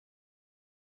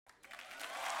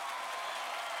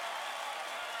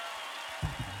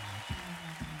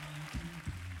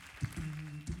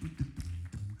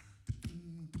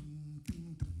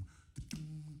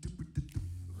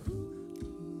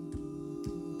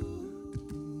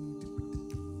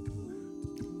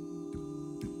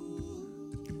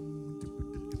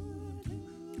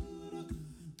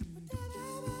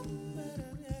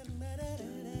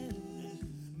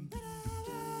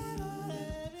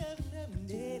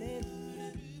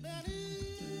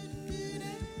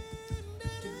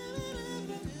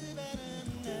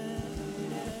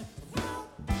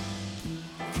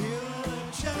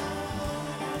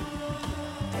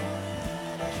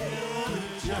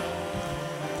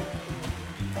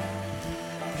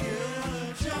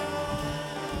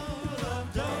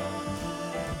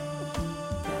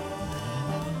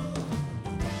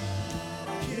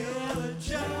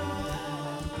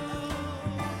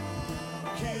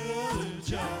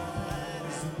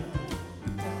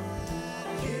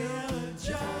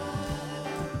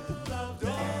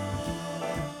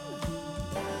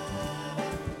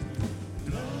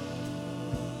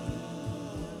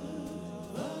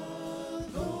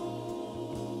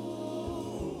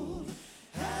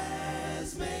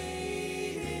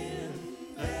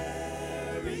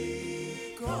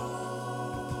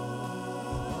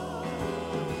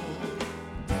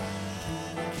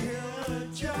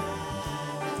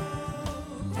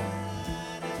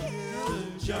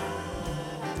Joe,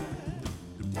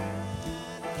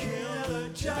 Killer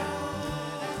Joe,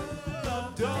 the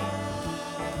dog.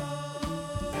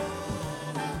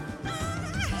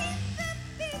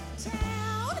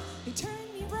 He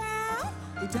turned me round,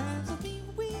 he dazzled me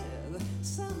with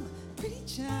some pretty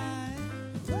child.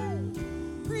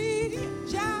 Pretty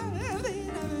child that I've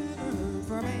ever heard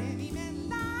from any man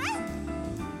alive.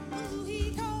 Ooh,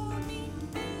 he called me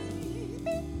baby,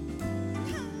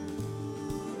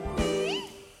 me,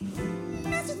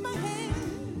 messed with my head.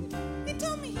 He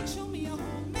told me he'd show me a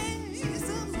home,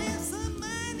 some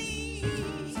money.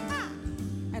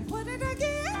 And what did I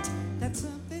get? That's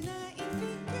something I ain't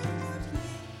figured out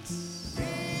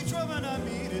yet. Each woman I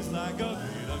meet is like a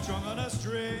beat I'm strung on a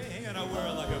string, and I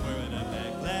wear like a bird in a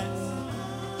necklace.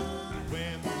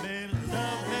 Women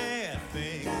love me,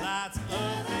 think lots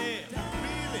of me.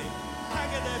 Really, how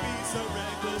can they be so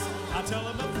reckless? I tell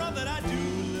them up front that I do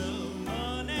love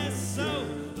money, so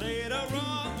later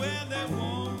on when they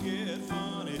won't get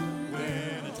funny,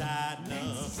 when I tighten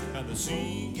up and the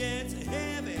scene gets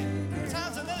heavy,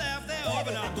 times on the left they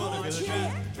open, I'm gonna be the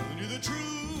trap. Telling you the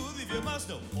truth, if you must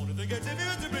know, only thing gets if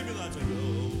you to bring me lots of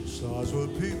low. Stars were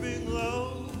peeping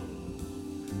low,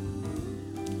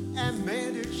 and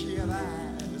man did she have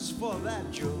eyes for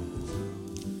that Joe.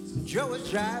 Joe was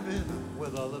driving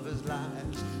with all of his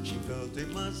lies. She felt he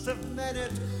must have meant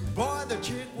it. Boy, the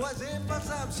chick was in for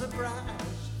some surprise.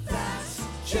 That's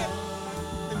Joe,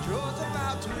 and Joe's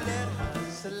about to let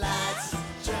her slide.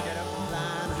 Get up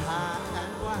line high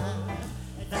and wide.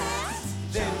 That's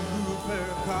then move her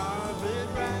carpet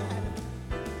ride.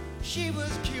 She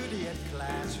was cutie and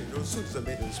class, you know, Susan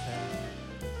made us pass.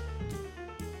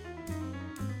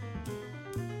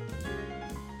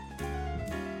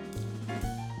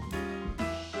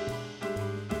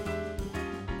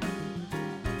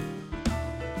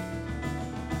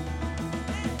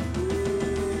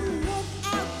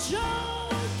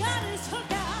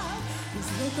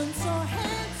 Looking so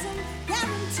handsome,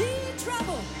 guaranteed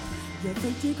trouble. You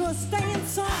think you could stand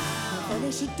some, but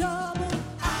finish a double.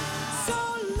 So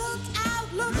look out,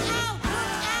 look out,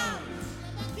 look out.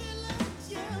 Killer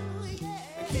Joe, yeah.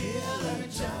 Killer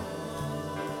Joe,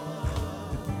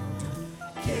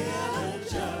 Killer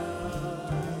Joe,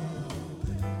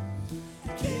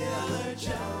 Killer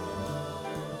Joe.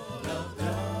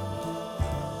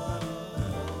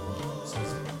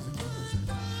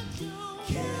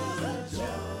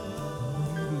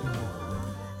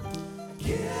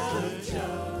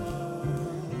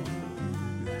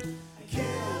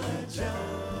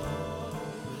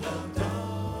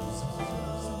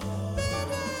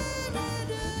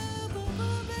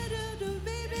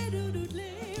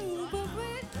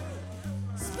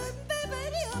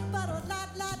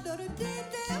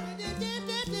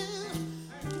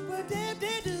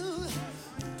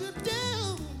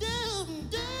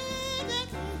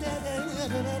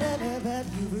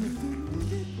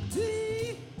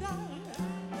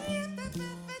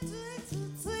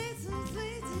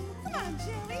 Come on,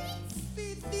 Jerry.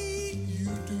 50, you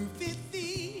do 50,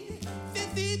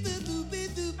 50,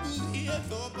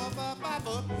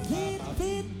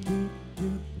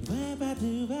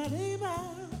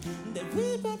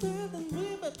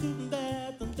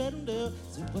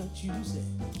 so what you say?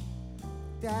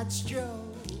 That's Joe,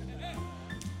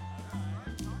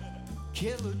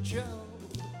 Killer Joe.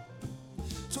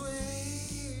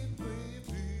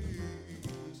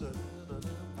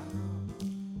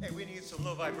 Hey, we need some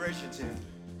low vibrations here.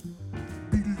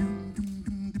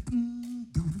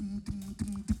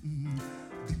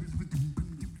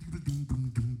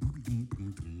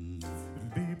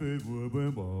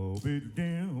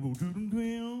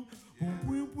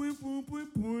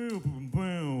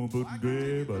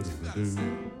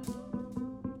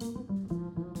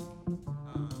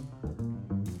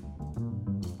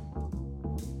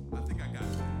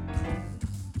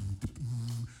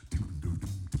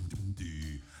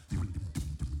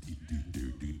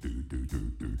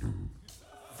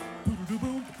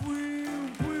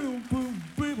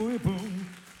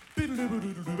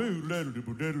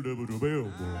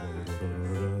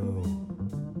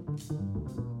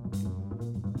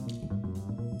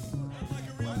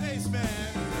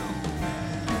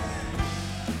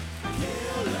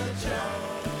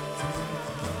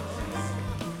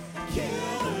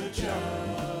 Killer Joe.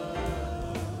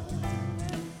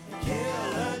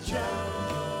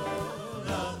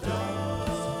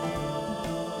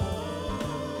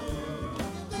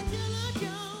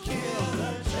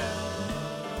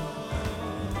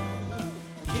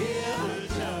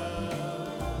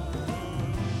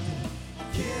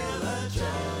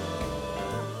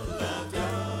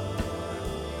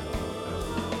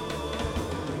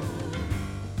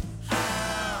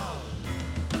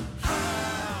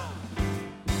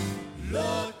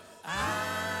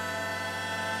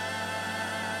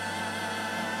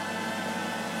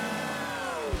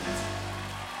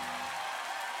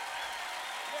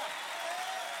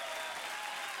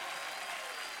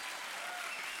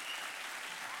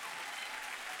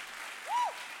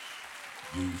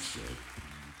 You should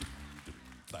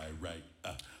fly right.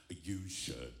 You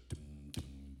should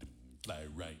fly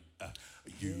right.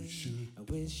 You should I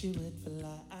wish you would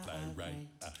fly right.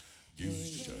 You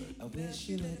should. I wish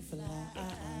you would fly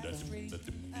That's you should.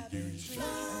 I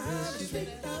wish you would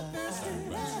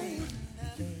fly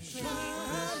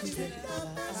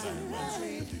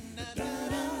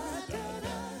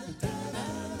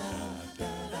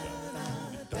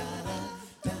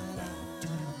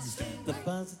The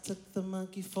buzzer took the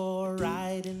monkey for a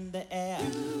ride in the air.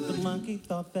 The monkey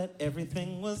thought that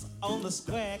everything was on the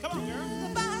square. Come on, girl.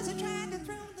 The buzzer tried to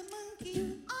throw the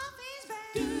monkey off his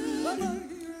back. The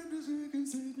monkey had to shake and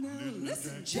say, no,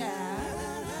 listen,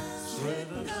 child.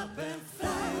 Straighten up and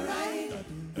fly right.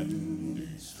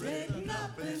 Straighten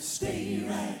up and stay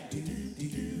right.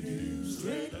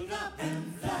 Straighten up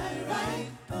and fly right.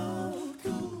 Oh,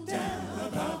 cool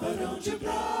down, Papa, don't you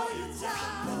blow your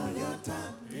top. Blow your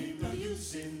top. Ain't no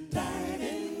use in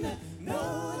diving.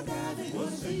 No diving.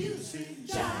 What's the use in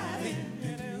jiving?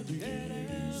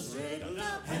 Straighten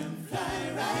up and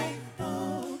fly right.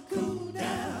 Oh, cool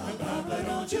down, Papa,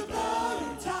 don't you blow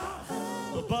your top.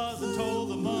 The buzzer told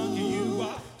the monkey, you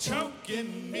are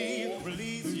choking me.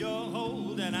 Release your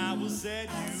hold and I will set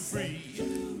you free.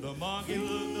 The monkey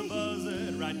looked the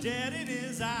buzzer right dead in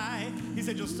his eye. He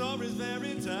said, your story's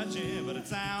very touching, but it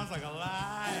sounds like a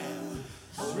lie.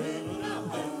 Straighten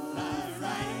up and fly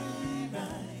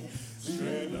right.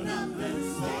 Straighten up and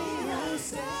stay right.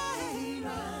 Stay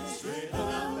right. Straighten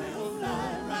up and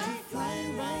fly right.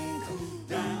 Fly right. Cool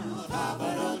down.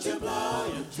 Papa, don't you blow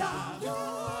your top.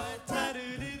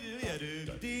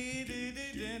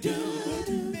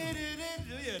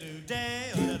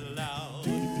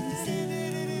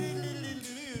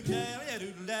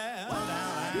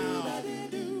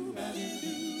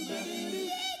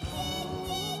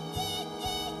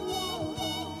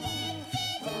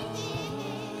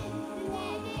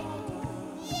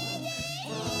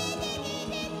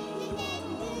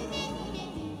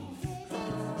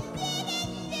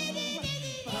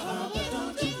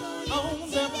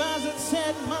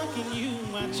 Mocking you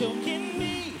are choking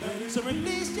me. So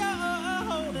release your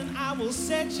hold and I will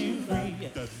set you free.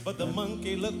 But the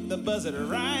monkey looked the buzzard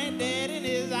right dead in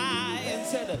his eye and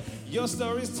said, your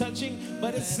story's touching,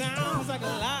 but it sounds like a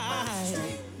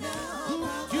lie.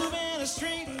 You better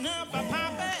straighten up,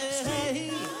 Papa.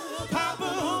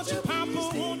 Papa,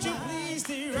 won't you please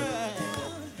stay right?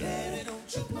 Daddy,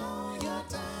 don't you blow your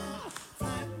top.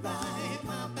 Fly by,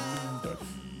 Papa.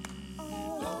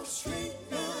 Oh,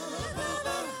 straighten up.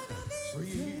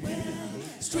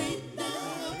 Straight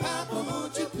down, Papa,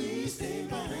 won't you please stay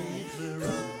right? Come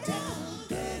down,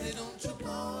 Daddy, don't you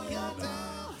blow your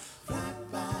down. Fly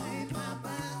by,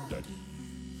 Papa.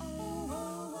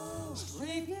 Oh,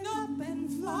 straighten up and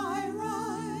fly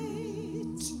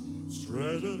right.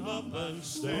 Straighten up and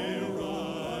stay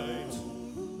right.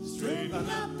 Straighten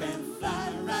up and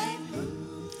fly right.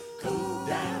 Cool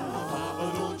down,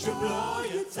 Papa, don't you blow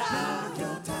your top.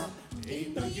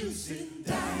 Ain't no use in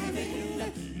diving.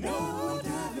 No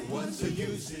diving. What's the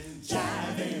use in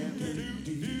jiving?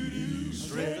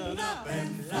 Straighten up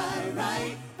and fly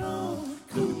right. Oh,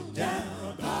 cool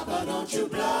down, Papa, don't you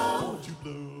blow. Don't you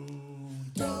blow.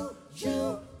 Don't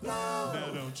you blow.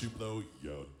 Now don't you blow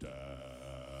your dime.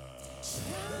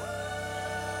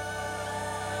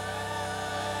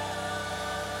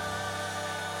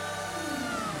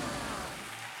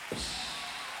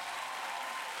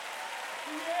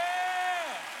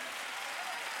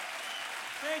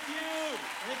 Thank you.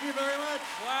 Thank you very much.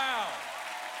 Wow.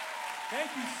 Thank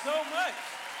you so much.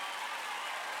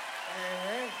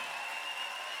 Hey.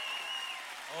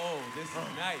 Oh, this is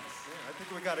nice. Yeah, I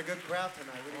think we got a good crowd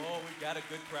tonight. What do you Oh, think? we've got a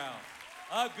good crowd.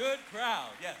 A good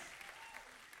crowd, yes.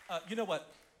 You know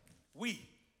what? We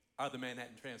are the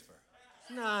Manhattan Transfer.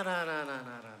 No,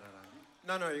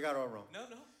 no, you got it all wrong. No.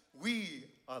 We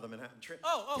are the Manhattan Trip.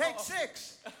 Take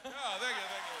 6. Oh, thank you.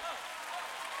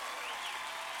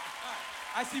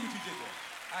 I see what you did there.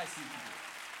 I see what you did.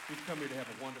 We've come here to have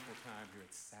a wonderful time here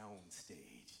at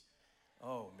Soundstage.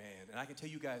 Oh, man. And I can tell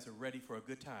you guys are ready for a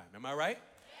good time. Am I right?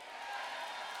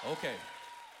 Okay.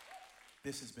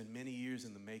 This has been many years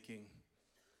in the making.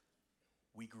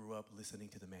 We grew up listening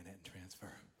to the Manhattan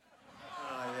Transfer.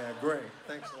 Oh, yeah, great.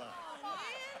 Thanks a lot.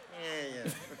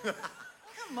 Yeah.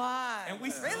 Come on. And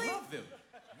we still love them.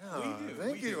 Oh, We do.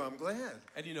 thank we you. do. I'm glad.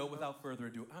 And you know, without further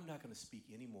ado, I'm not going to speak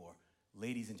anymore.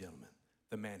 Ladies and gentlemen,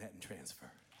 the Manhattan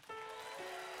Transfer.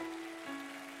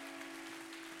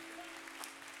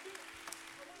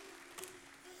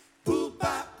 Boo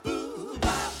bop, boo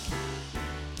bop.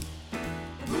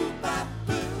 Boo bop,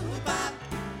 boo bop.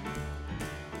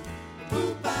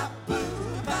 Boo bop,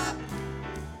 boo bop.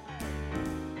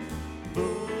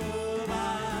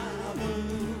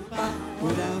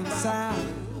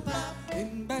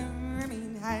 in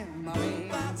Birmingham,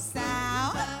 or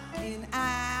South in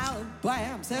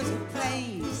Alabama, there's a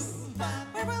place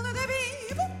where all of the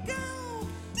people go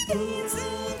to dance the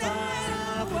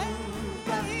night away.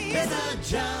 It's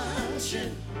a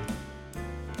junction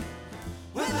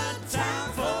where the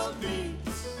town folk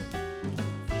meets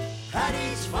at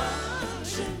each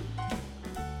function.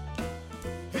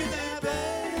 In their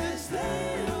best,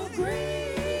 they'll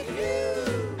greet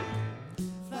you.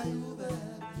 Fly over,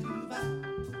 Cuba.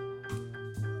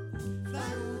 Fly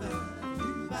over,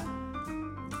 Cuba.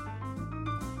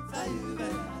 Fly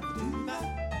over, Cuba.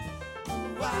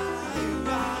 Why,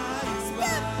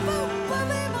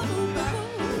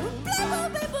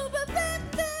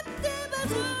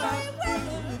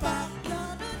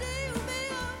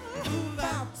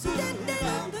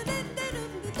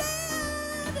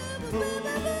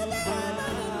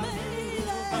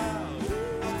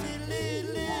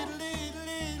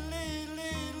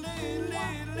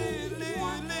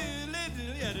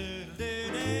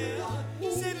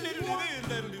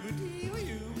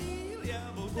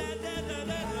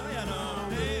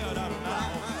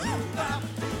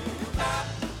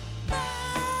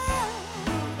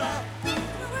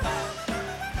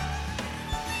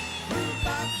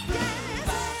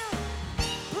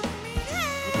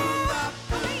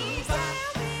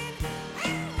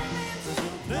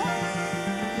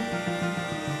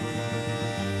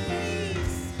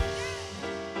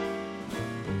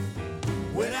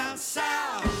 without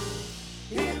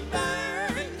South in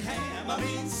Birmingham, I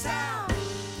mean South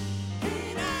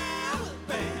in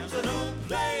Alabama, so no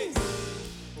place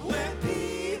where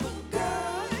people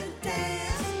go to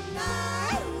dance the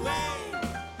night away.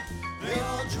 They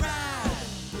all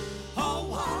drive or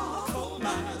walk 4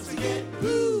 miles to get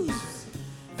booze.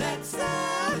 That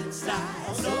southern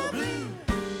style so blue,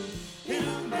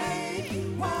 it'll make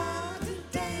you want to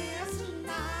dance the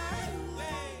night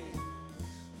away.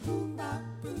 Boom bop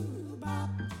boom bop,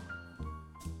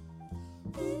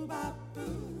 boom bop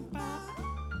boom bop,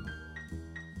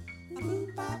 boom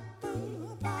bop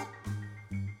boom bop,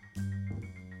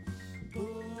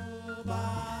 boom bop boom bop,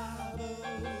 boom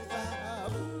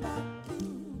bop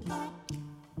boom bop,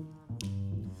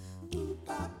 boom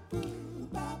bop boom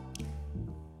bop,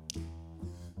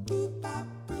 boom bop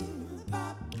boom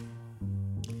bop,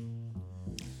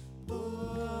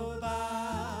 boom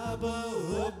bop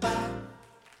boom bop.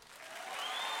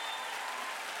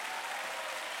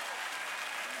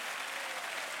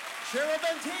 Cheryl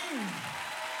Benteen.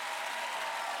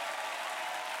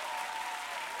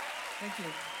 Thank you.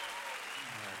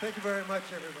 Thank you very much,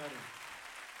 everybody.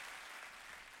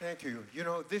 Thank you. You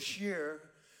know, this year,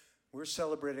 we're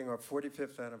celebrating our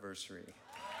 45th anniversary.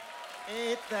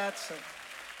 Ain't that something?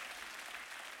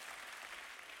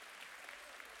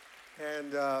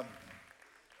 And, yeah,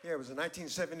 it was in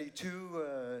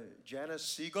 1972, Janice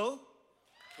Siegel.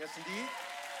 Yes, indeed.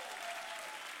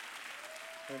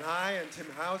 And I and Tim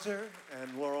Hauser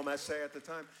and Laurel Massey at the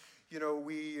time, you know,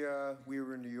 we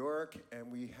were in New York and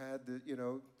we had the, you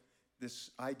know,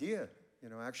 this idea. You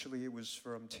know, actually it was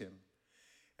from Tim.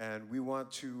 And we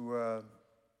want to,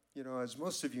 you know, as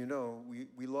most of you know,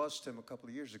 we lost him a couple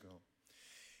of years ago.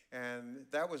 And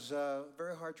that was a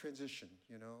very hard transition,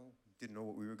 you know. Didn't know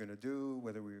what we were going to do,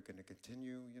 whether we were going to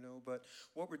continue, you know. But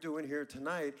what we're doing here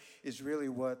tonight is really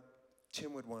what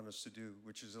Tim would want us to do,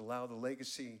 which is allow the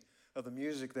legacy of the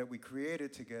music that we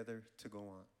created together to go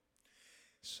on.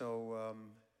 So,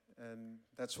 and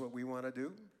that's what we want to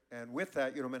do. And with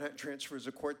that, you know, Manhattan Transfer is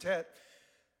a quartet,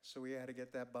 so we had to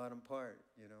get that bottom part,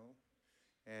 you know.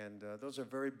 And those are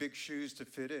very big shoes to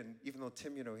fit in, even though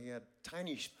Tim, you know, he had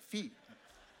tiny feet.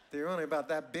 They were only about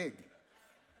that big.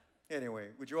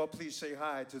 Anyway, would you all please say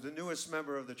hi to the newest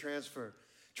member of the Transfer,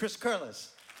 Tris Curlis.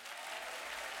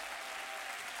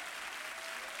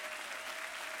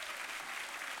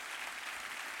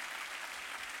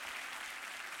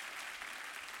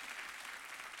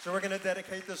 So we're going to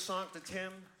dedicate this song to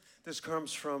Tim. This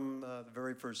comes from the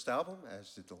very first album,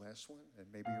 as did the last one, and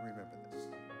maybe you remember this.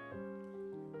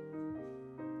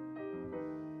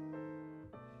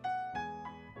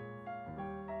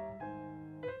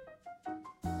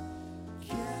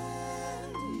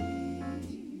 Candy,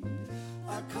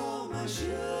 I call my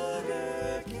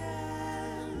sugar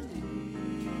candy,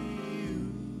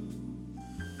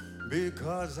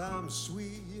 because I'm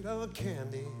sweet on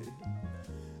candy.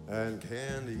 And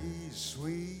candy's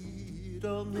sweet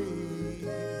on me.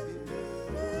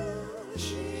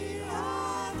 She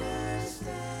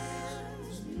understands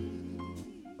me,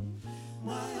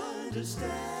 my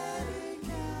understanding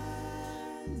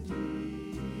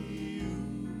candy.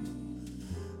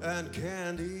 And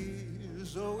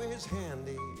candy's always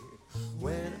handy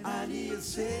when I need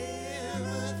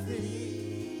sympathy.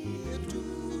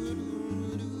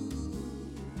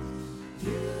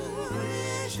 You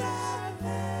wish that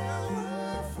there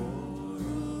were four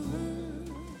of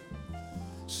her,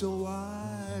 so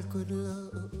I could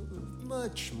love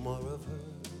much more of her.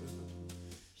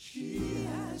 She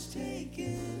has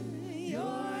taken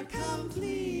your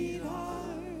complete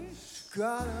heart,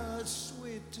 got a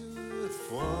sweet tooth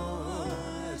for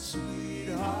my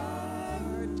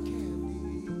sweetheart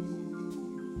candy.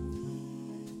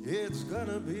 It's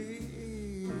gonna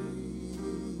be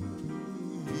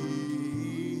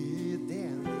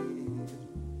dandy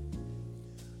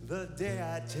the day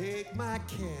I take my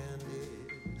candy,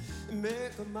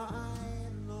 make her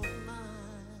mine, oh mine.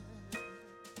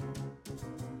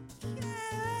 Candy,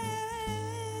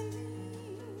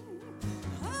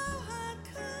 oh, how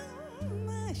come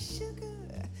my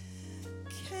sugar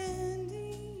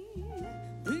candy?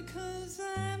 Because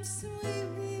I'm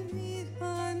sweet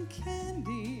on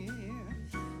candy,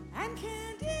 and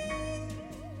candy's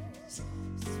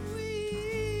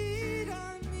sweet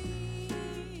on me.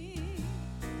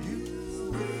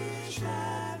 You wish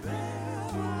that there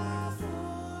were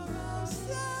four of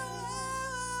So I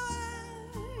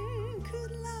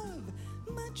could love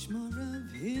much more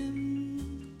of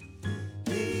him.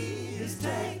 He's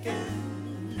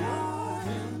taken your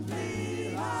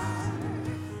complete heart.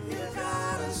 You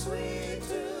got a sweet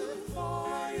tooth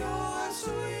for your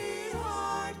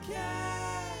sweetheart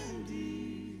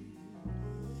candy.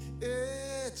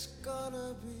 It's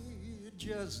gonna be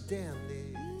just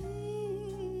dandy.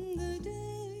 The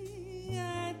day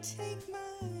I take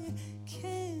my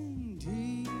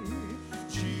candy,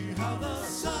 See how the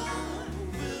sun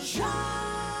will shine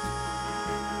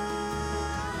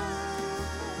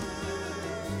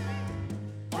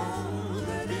on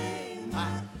the day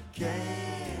my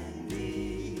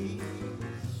candy,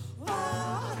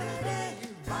 on the day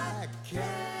my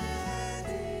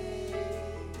candy,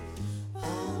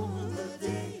 on the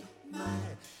day my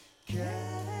candy's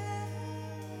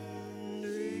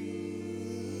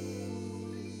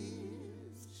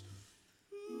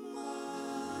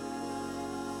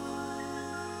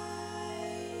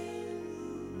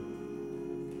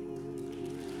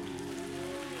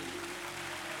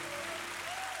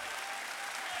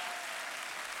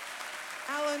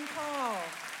Alan Paul.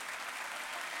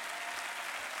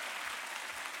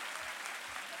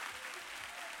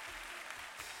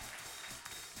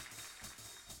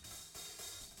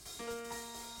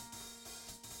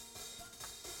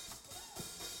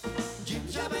 Jim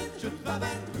Jabin, Jim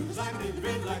Babin, who's like they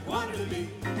red like wanted to be.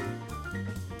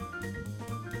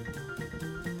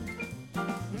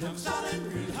 Jump starting,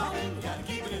 green hopping, gotta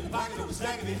keep it in the pocket, don't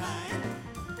stack it behind.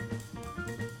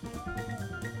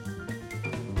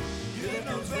 You didn't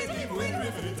know straight people wait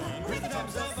riffing in time. Read the time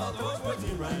stuff, all those words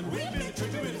in rhyme. We've been a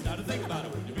trick to it, it's not to think about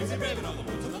it when you're busy raving all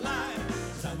the words on the line.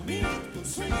 Sound the meaning, go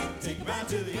swinging, take it right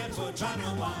to the end, so I'm trying to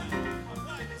unwind.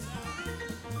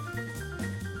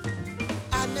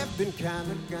 I've never been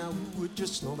kind of guy who would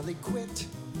just normally quit.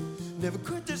 Never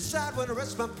could decide when to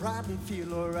rest my pride and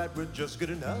feel alright with just good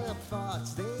enough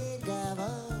thoughts they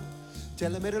gather.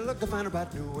 Telling me to look to find a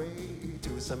right new way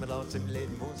to some lost and late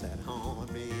moons that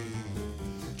haunt me.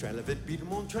 Trying to fit beat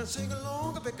them on, trying to sing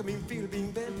along, I make me feel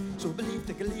being bent. So believe,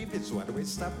 take a leave, it's why do we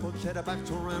stop or cheddar back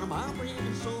to around my brain.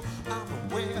 So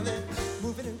I'm aware that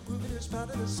moving and grooving is part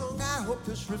of the song. I hope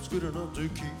this riff's good enough to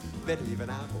keep better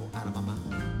leaving out of my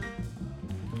mind.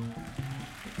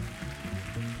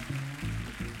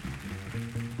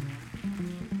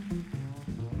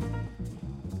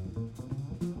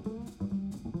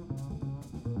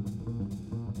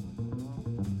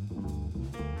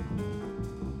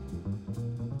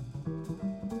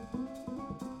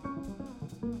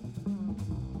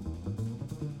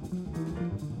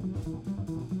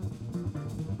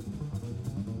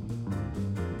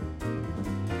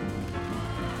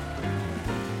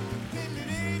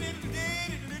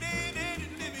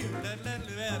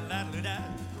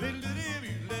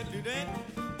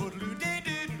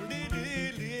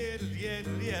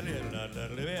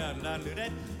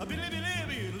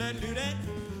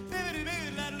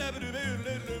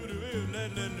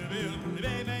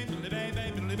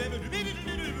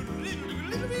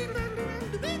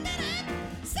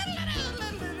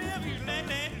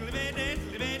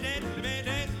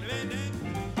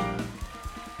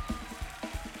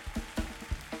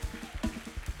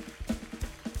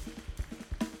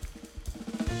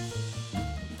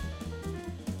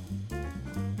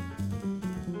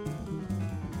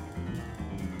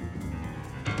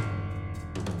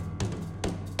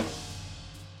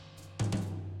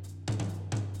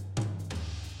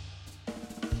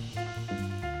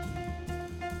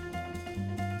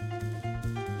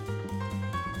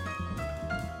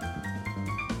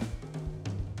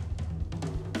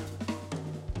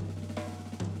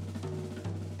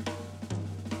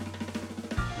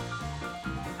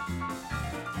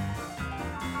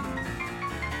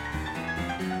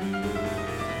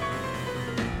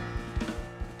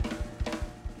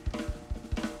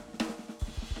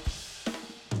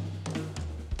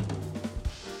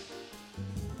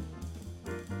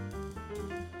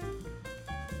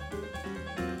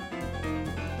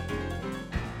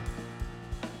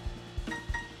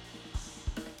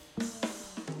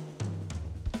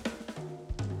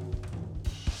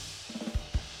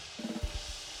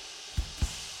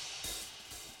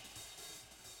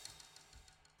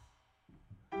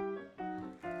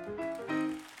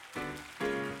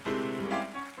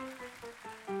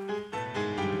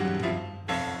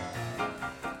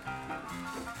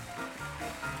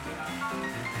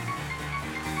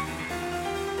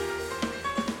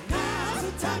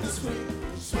 like to swing.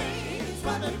 Swing is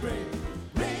what they bring.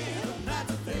 Rhythm,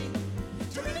 that's a thing.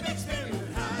 To really make spirit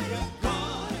higher.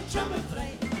 Gonna jump and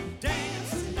play.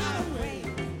 Dance is not a way.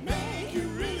 Make you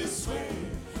really sway.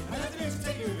 And let the music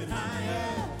take you even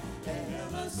higher.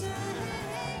 Ever say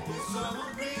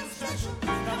someone real special.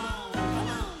 Come on.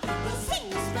 We'll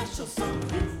sing a special song.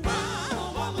 I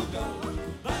don't wanna go.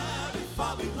 But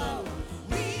before we blow,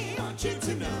 we want you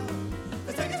to know.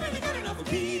 The thing is really good enough for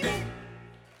keeping.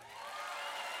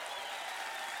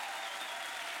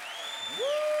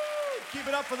 Keep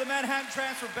it up for the Manhattan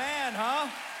Transfer Band, huh?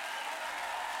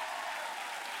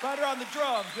 Right here on the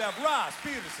drums, we have Ross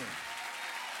Peterson.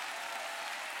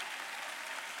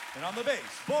 And on the bass,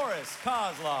 Boris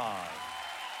Kozlov.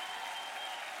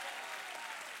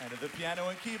 And at the piano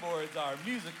and keyboards, our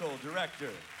musical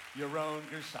director, Yaron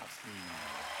Gershovsky.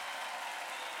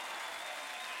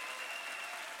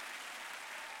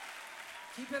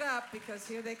 Keep it up, because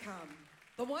here they come.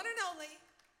 The one and only.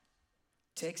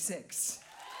 Take 6.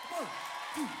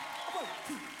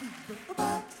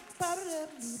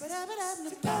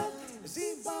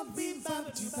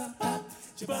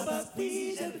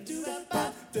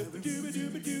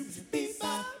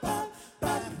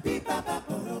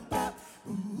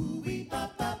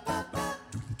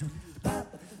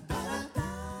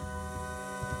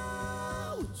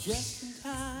 Just in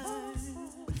time,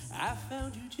 I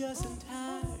found you just in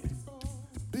time.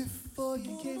 Before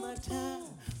you came, my time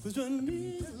was running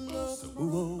in love.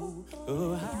 Oh,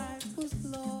 I was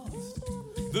lost.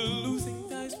 The losing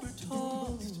dice were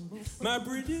tossed. My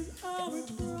bridges are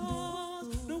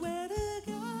crossed. Nowhere to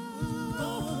go.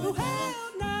 Oh,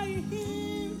 hell, now you're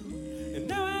here. And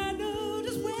now I know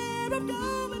just where I'm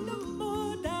going. No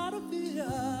more doubt or fear.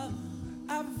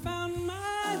 I found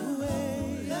my way.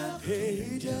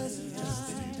 Hey, just in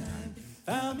time.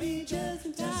 Found me just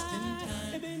in time.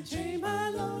 And then changed my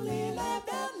lonely life.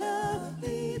 That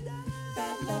lovely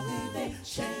day.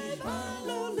 Changed my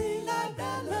lonely life.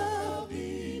 That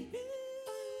lovely day.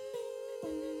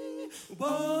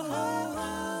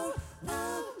 Whoa,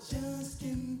 just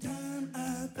in time.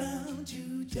 I found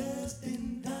you just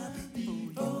in time.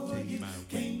 Before you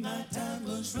came, my time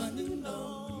was running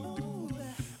low.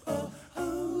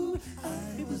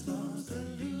 I was lost. The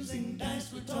losing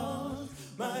dice were tossed.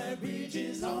 My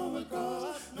bridges all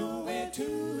across. Nowhere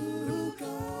to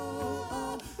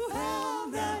go. Well,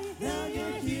 now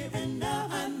you're here, and now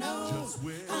I know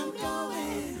I'm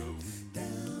going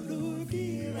down over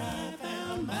here. I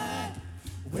found my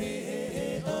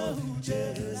way. Oh,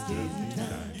 just in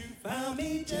time. You found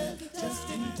me just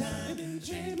in time. You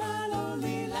changed my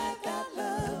lonely life. That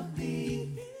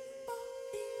lovely.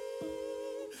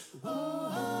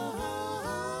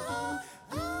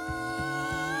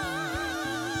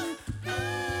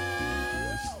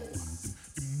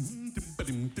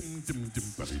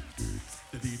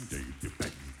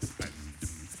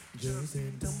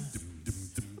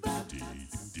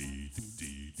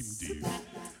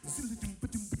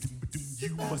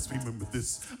 You must remember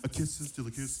this. A kiss is still a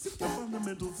kiss. The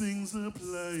fundamental things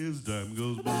apply as time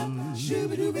goes by.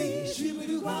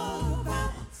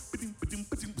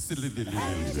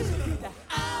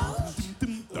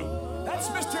 That's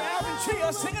Mr. Alvin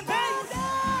Chia singing bass.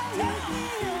 And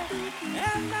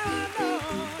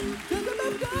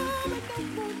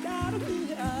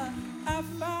I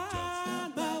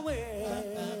found my way.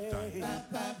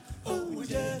 Oh,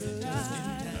 just in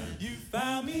time. You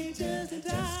found me just in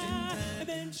time. And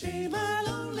then changed my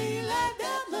lonely life.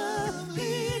 That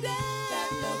lovely day. That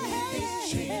lovely day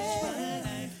changed my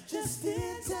life. Just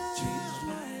in time. Changed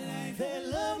my life. That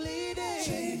lovely day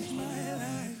changed my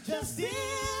life. Just in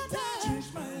time.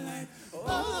 Changed my life.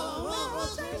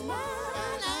 Oh, changed my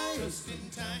life. Just in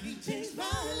time. He changed my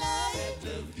life.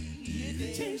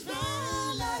 Changed my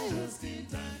life. Just in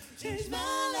time. Changed my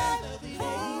life.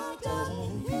 Oh,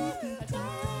 just in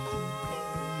time.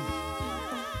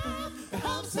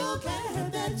 I'm so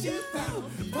glad that you found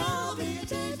me. You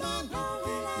changed my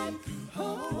lonely life.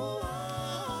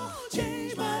 Oh,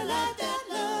 changed my life. That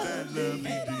lovely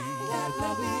day. That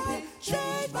lovely day.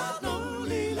 Changed my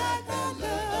lonely life. That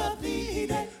lovely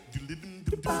day.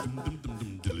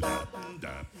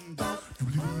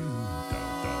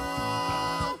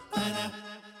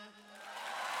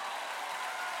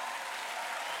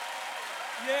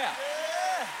 Yeah.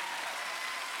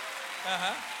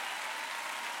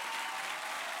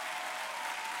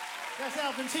 That's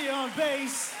Alvin Chia on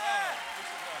bass.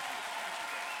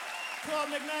 Claude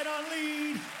McKnight on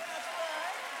lead.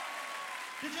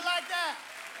 Did you like that?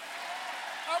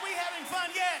 Are we having fun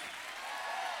yet?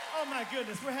 Oh my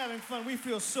goodness, we're having fun. We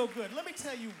feel so good. Let me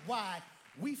tell you why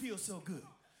we feel so good.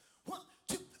 1,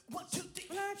 2, 1, 2,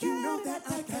 3. You know that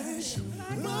I got it.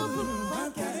 Oh, I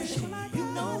got it. You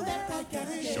know that I got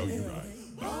it. Show you right.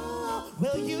 Oh,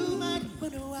 well, you might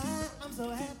wonder why I'm so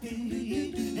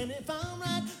happy. And if I'm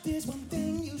right, there's one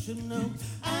thing you should know.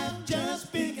 I've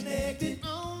just been connected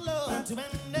on Lord to an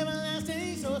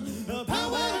everlasting source. The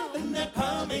power in that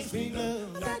power makes me glow.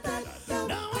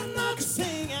 No, I'm not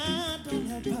saying I don't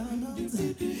have problems,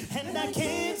 and I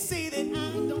can't say that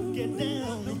I don't get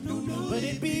down. But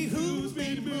it behooves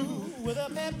me to move with a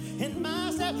pep in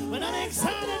my step when I'm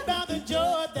excited about the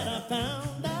joy that I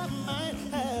found. I might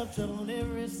have trouble on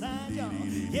every side, y'all.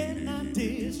 Yeah, not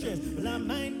distressed, but I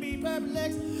might be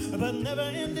perplexed, but never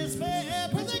in despair.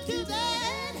 Persecuted,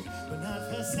 but not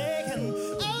forsaken.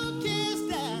 Oh, kissed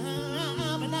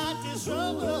down, but not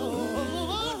destroyed.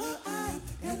 I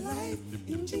got life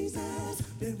in Jesus.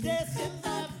 Yes, if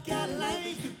I've got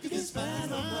life, you can find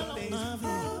my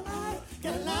I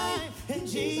got life in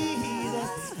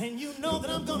Jesus, and you know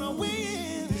that I'm gonna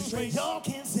win this race. Y'all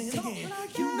can't sing again.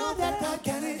 You know that I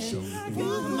got it. You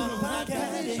know I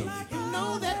got it. You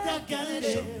know that I got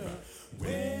it.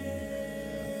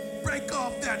 Break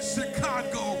off that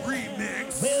Chicago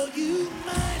remix. Well, you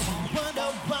might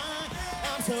wonder why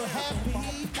I'm so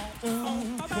happy.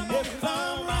 If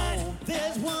I'm right,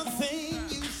 there's one thing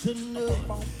you should know.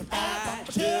 I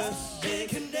just been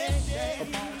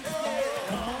connected.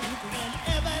 An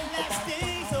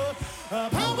everlasting source.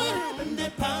 Power and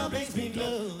that power makes me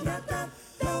glow.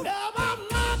 No, I'm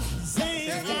not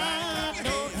saying I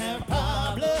don't have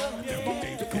problems,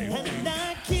 and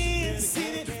I can't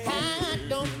see that I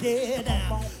don't get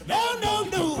down. No,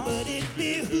 but it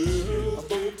behooves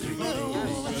to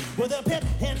move with a pep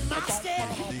in my step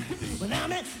when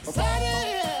I'm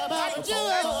excited about the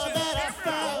joy that I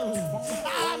found.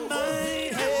 I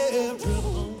might have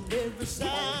trouble on every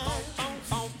side,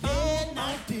 and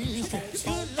not distressed.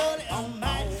 Good Lord, I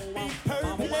might be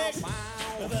perplexed,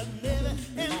 but never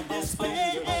in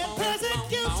despair and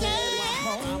persecuted.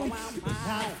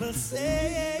 Not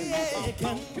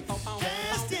forsaken,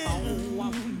 destined,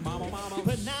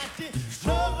 but not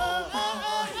destroyed.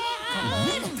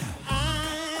 I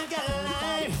got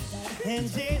life in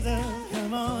Jesus.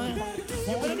 Come on, you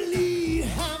better believe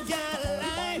I've got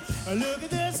life. Look at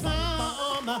the smile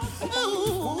on my.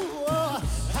 Ooh,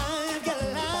 I've got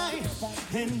life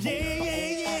in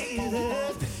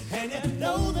Jesus, and you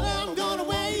know that I'm gonna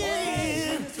weigh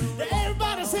in.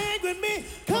 Everybody sing with me.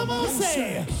 Come on,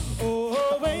 say,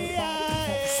 oh, way I.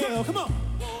 Come on.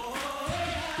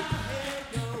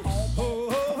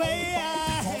 Oh, way I.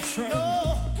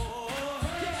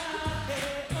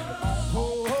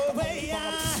 Oh, way I.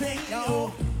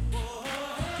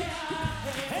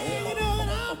 Hey, you know that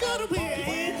I'm gonna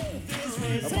win this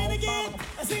race. Sing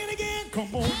it again.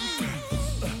 Come on.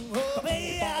 Oh,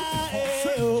 way I.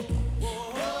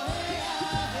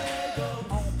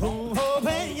 Oh,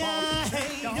 way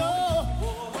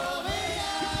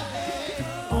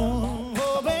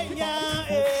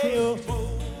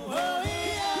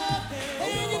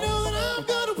and you know that I'm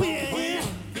gonna win.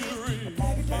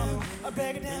 I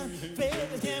break it down,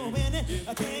 baby, can we win it? I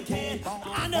can't.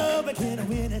 I know, but can I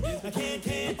win it? I can't.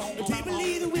 Do you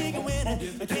believe that we can win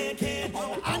it? I can't.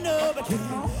 I know, but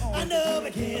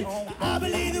can. I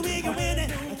believe that we can win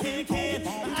it. I can't.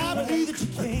 I believe that you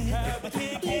can. I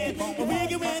can't. But we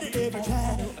can win it every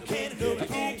time. I can't do it. I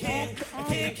can't.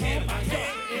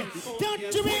 Don't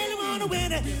you really wanna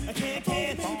win it? I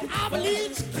can't. I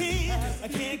believe that you can. I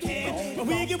can't. But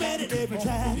we can win it every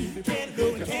time. Can't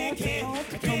do it. I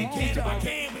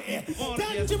can't.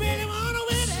 Don't you really wanna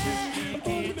win it?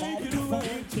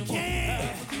 You can.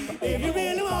 If you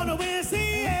really wanna win,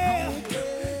 see yeah.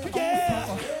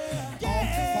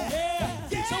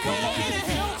 So what in the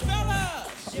hell,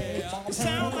 fellas?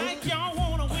 Sound like y'all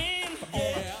wanna win.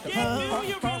 Yeah, do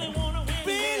you really wanna win?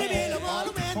 Really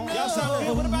wanna win. Y'all sound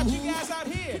good. What about you guys out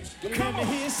here? Come on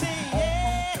here, sing yeah.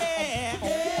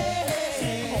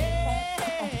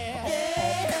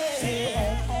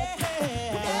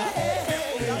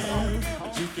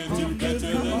 You get to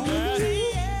the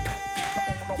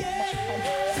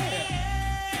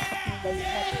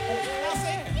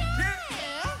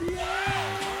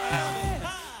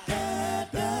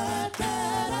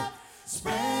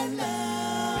Spread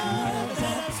love.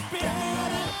 Spread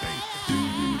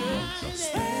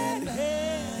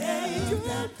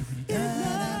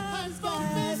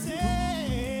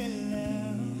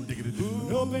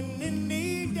opening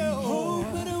the door. Oh,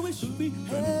 but I wish we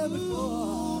had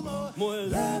more. More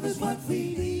love is what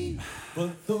we need,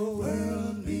 but the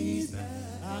world needs now.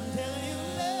 I'm telling you,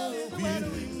 love is what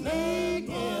we need.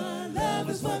 More love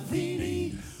is what we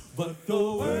need, but the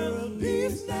world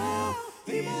needs now.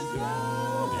 Is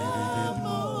love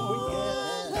more.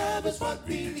 love is what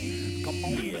we need. Hit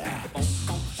me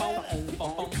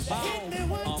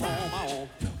one time.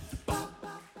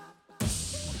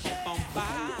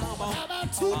 How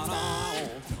about two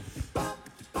times?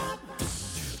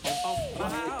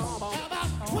 How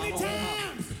about 20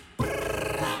 times?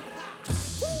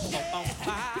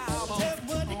 Tell me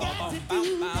what you got to do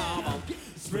now.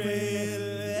 Spread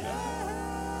it out.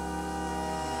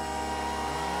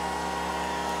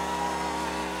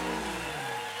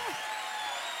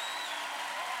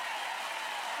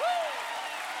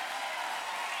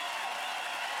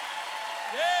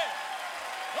 Yeah.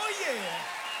 Oh, yeah.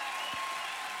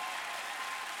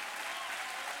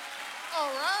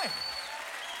 All right.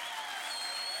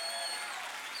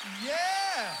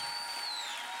 Yeah.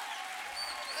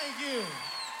 Thank you.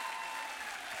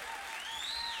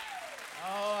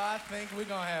 Oh, I think we're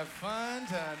going to have fun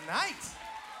tonight.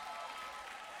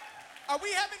 Are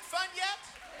we having fun yet?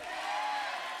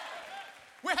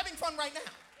 We're having fun right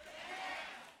now.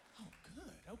 Oh,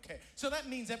 good. Okay. So that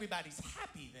means everybody's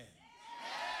happy then.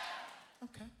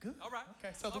 Okay, good. All right.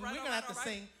 Okay, so then All right, we're all going to right, have to all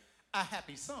right. sing a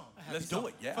happy song. A happy Let's do song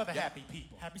it, yeah, For the yeah. happy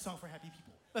people. Happy song for happy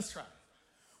people. Let's try it.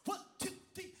 1, 2,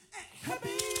 3, and happy.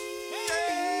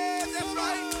 Yeah, that's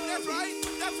right, that's right,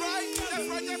 that's right, that's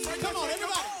right, that's right. Come on, that's right.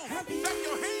 everybody. Clap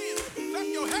your hands, clap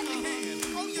your happy hands.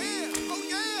 Oh yeah, oh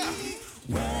yeah.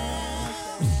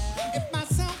 Well, it might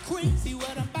sound crazy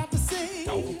what I'm about to say.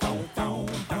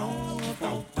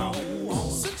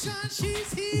 Sunshine,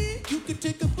 she's here. You can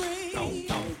take a break.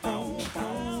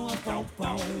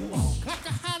 Like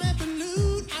a hot air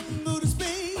balloon, I can go to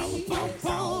space. Yeah,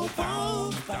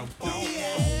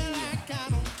 like I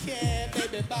don't care,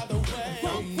 baby, by the way.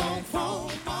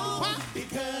 Why?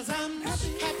 Because I'm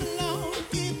happy long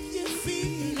if you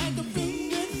feel like a room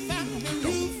without a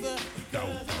roof.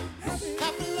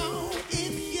 Happy long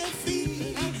if you feel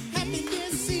like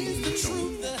happiness is the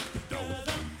truth.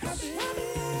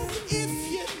 If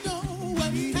you know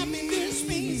what happiness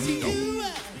means to you.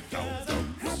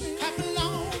 Happy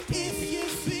long if you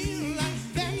feel like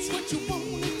that's what you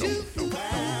want to do.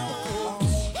 Wow.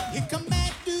 Here come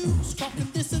bad dudes talking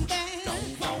this and that.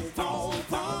 Wow.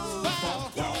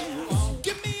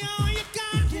 Give me all you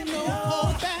got, no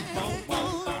hold back.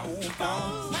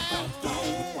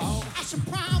 I should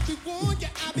probably warn you,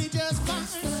 I'll be just fine.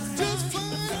 Just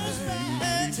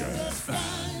fine. Just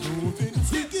fine. Moving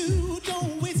to you,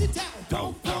 don't waste your time.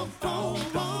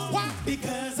 Why?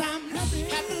 Because I'm happy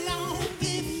long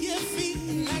if you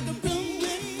feel like a room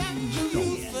without a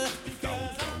roof.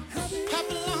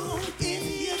 Happy long if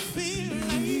you feel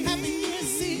like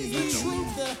happiness is the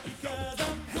truth.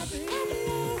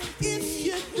 If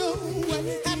you know what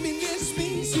happiness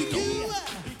means to you.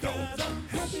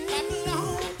 Happy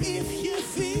long if you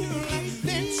feel like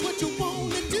that's what you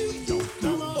want to do.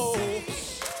 Oh,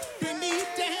 bring me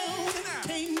down,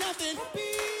 ain't nothing.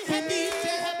 Happy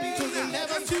down, 'cause you're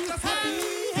never too happy.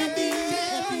 Happy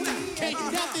down, ain't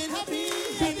nothing.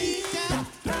 Bring me down.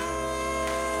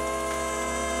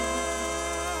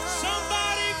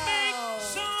 Somebody make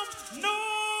some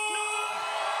noise.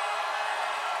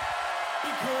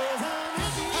 Because I'm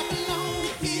happy long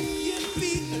if you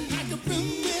feel like a room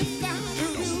without a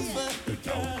roof.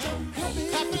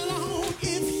 Happy long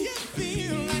if you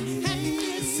feel like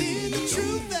happiness is the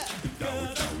truth.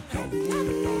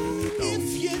 If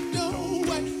you know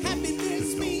what happiness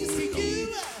means to you.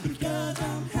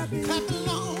 Happy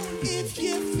long if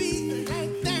you feel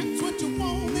like that's what you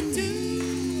want to do.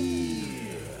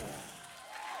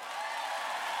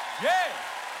 Yeah.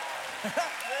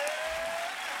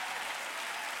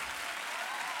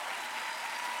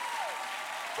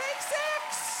 Take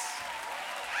 6.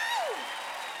 Ow!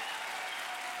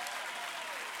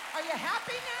 Are you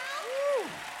happy now?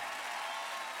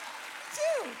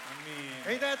 Too. I mean,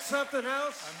 Ain't that something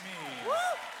else? Woo!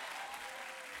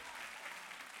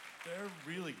 they're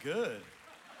really good.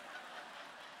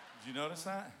 Did you notice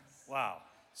that? Wow.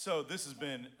 So this has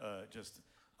been just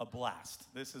a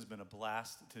blast. This has been a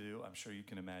blast to do, I'm sure you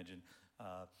can imagine.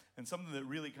 And something that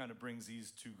really kind of brings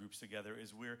these two groups together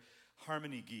is we're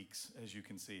harmony geeks, as you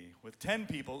can see. With 10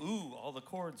 people, ooh, all the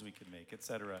chords we could make,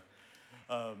 etc.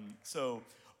 So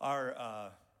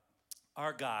our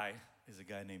guy is a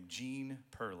guy named Gene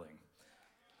Perling.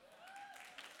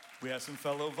 We have some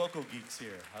fellow vocal geeks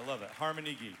here. I love it.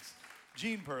 Harmony geeks.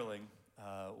 Gene Perling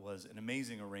was an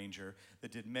amazing arranger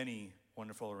that did many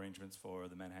wonderful arrangements for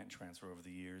the Manhattan Transfer over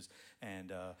the years,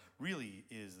 and really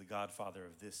is the godfather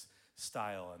of this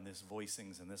style and this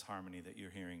voicings and this harmony that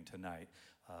you're hearing tonight.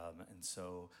 And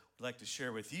so we'd like to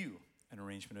share with you an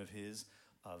arrangement of his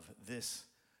of this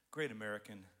great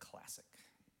American classic.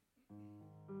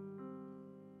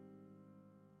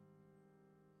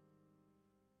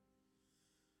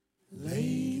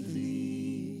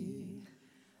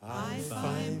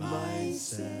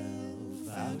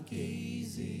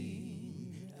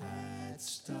 gazing at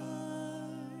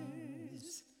stars,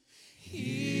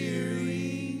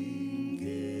 hearing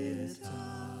guitars,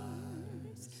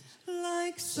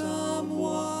 like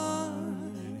someone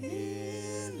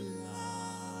in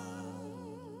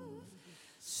love.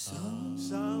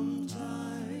 Sometimes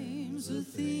the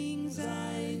things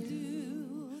I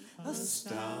do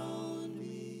astound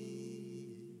me,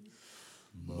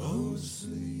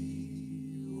 mostly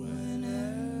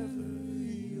whenever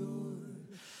you're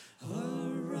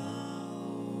around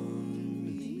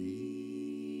me.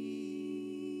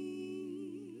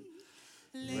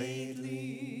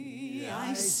 Lately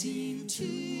I seem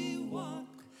to walk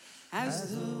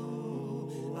as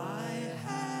though I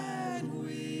had wings,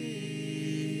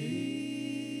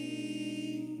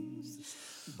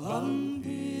 bump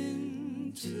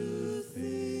into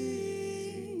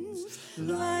things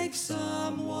like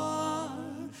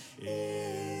someone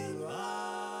in love.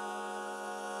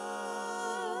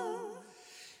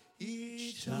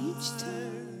 Each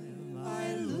time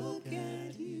I look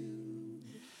at you,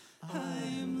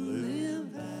 I'm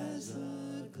limp as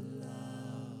a glove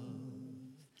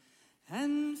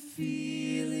and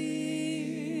feeling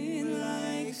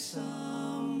like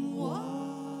someone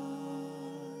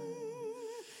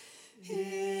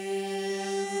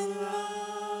in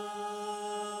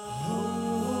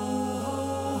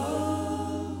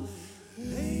love.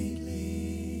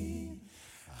 Lately,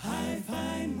 I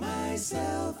find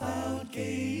myself out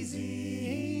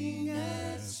gazing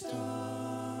at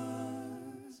stars,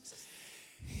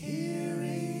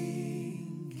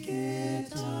 hearing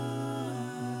guitars,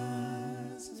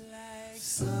 like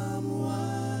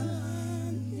someone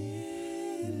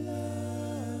in love.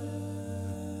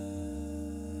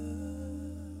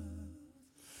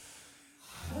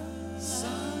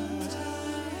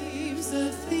 Sometimes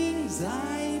the things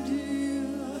I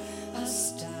do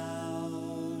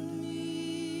astound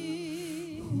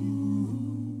me.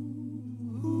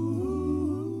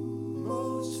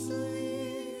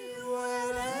 Mostly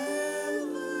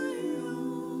whenever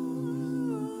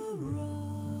you're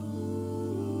around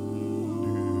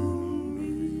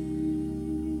me.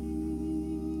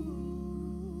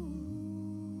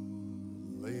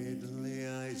 Lately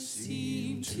I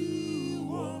seem to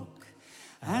walk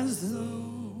as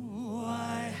though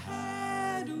I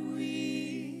had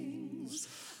wings,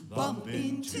 bump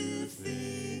into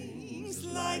things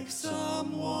like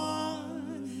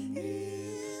someone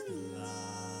in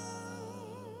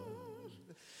love.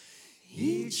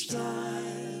 Each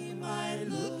time I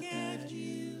look at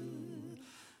you,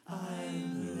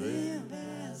 I'm limp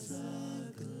as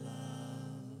a glove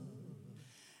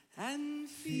and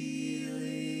feeling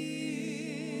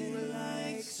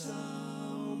like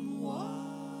someone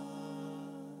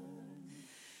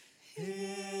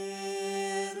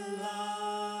in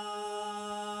love,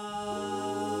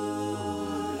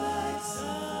 like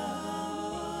someone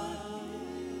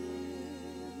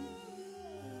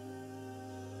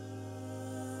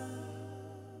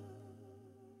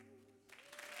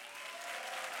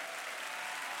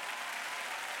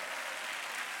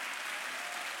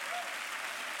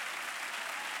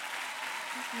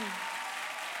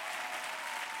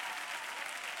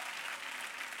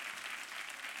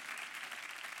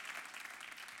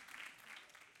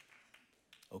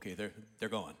Okay, they're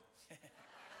gone.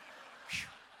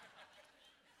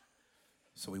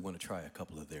 So we want to try a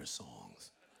couple of their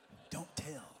songs. Don't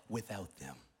tell without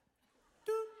them.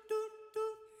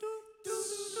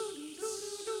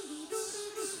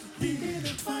 Deep in the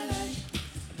twilight,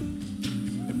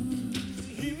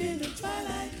 deep in the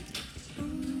twilight,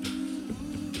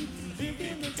 deep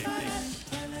in the twilight,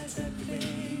 twilight's a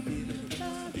baby,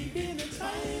 deep in the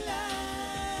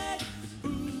twilight,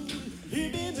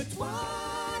 deep in the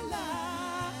twilight,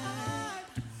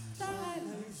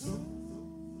 twilight zone.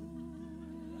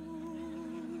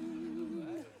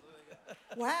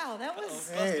 Wow, that was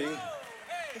Hey,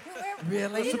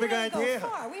 really. That's a big didn't really idea. Go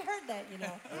far. We heard that, you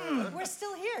know. We're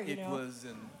still here, you It know. was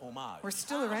an homage. We're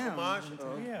still around. homage.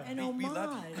 Oh. An we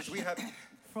love you. homage. We have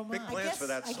big I plans guess, for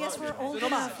that I song. guess we're old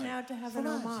enough now to have an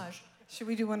homage. Should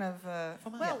we do one of?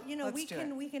 Well, you know, let's we do can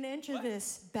it. we can enter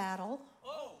this battle.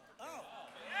 Oh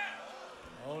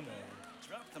no.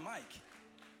 Drop the mic.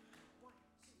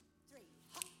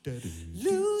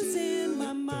 Losing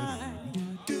my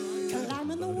mind,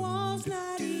 climbing the walls,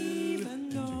 not even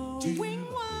knowing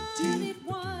what it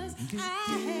was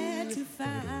I had to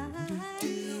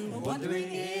find,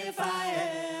 wondering if I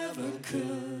ever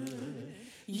could.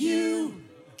 You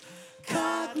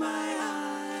caught my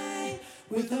eye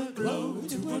with a glow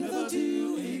too wonderful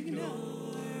to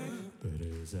ignore. But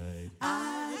as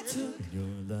I took your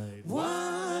light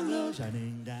one look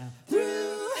shining down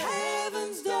through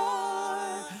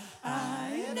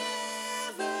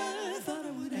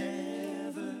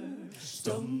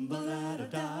stumble out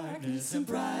of darkness and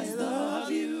prize the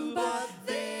view. But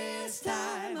this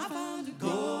time I found a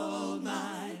gold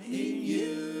mine in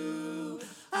you.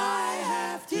 I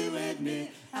have to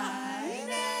admit I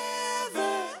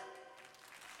never.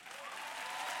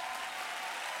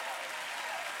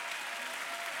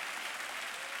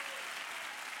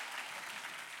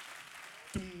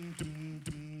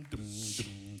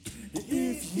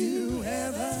 If you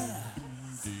ever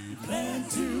plan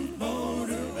to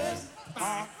motor west,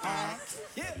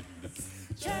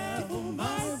 travel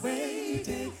my way,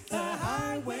 take the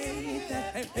highway.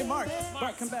 Hey, Mark,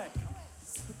 come back.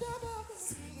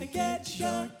 Get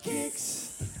your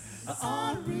kicks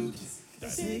on Route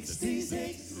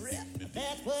 66.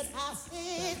 That's what I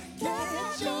said.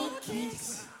 Get your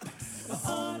kicks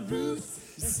on Route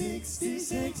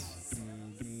 66.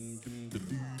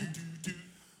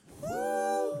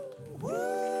 Woo, woo.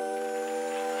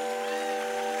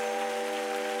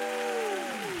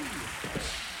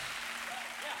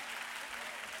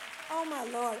 Oh, my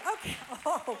Lord. Okay.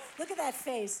 Oh, look at that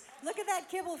face. Look at that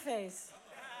kibble face.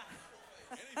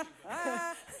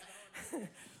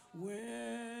 Well,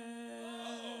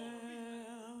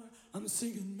 I'm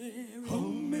singing Mary. Oh,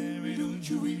 Mary, don't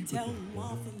you weep. Tell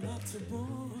Martha not to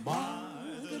mourn.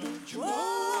 Martha, don't you mourn.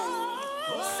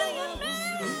 Oh, singing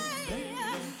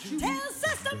Mary. Tell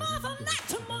Sister Martha not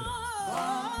to mourn.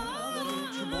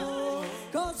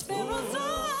 'Cause Pharaoh's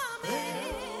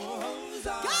army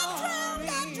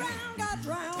got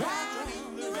drowned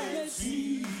in the Red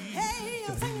Sea. Hey,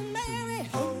 I'm singing Mary.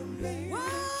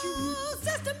 Whoa,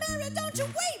 Sister Mary, don't you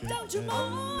weep, don't you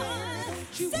mourn.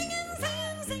 Singing,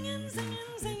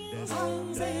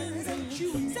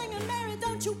 singing Mary,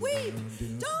 don't you weep.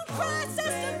 Don't cry,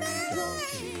 Sister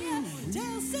Mary.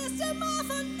 Tell Sister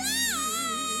Martha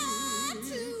not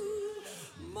to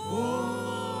mourn.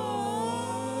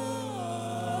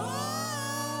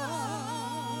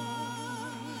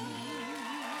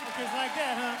 Okay, it's like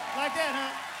that, huh? Like that,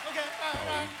 huh? Okay, all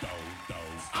right.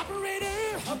 Operator,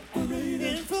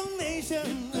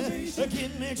 information.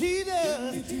 Give me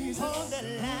Jesus on the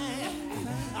line.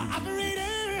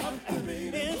 Operator,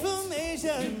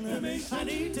 information. I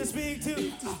need to speak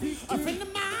to a friend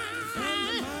of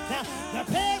mine. Now,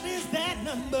 prayer is that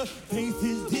number. Faith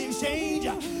is the exchange.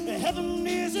 Heaven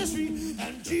is the street.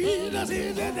 And Jesus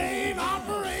is the name.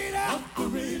 Operator,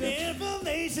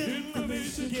 information.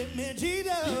 Give me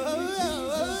Jesus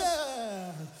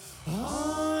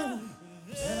on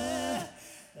the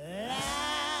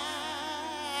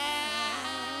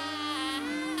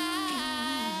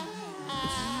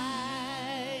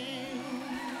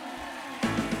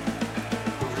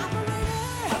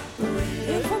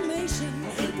Information,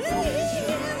 please,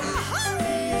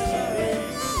 hurry.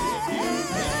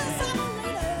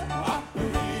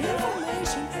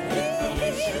 Information,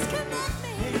 please connect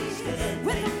me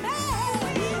with the man.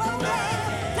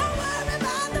 Don't worry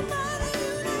about the money,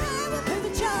 you never pay the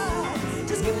charge.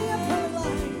 Just give me a prayer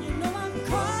line, you know I'm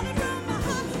calling from my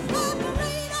heart.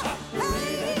 Operator,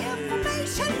 hey,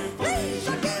 information, please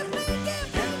give me.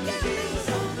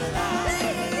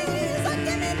 Please,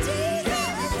 give me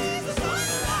Jesus.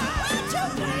 Won't you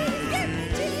please give me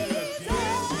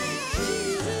Jesus?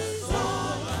 Jesus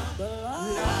on the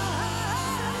line.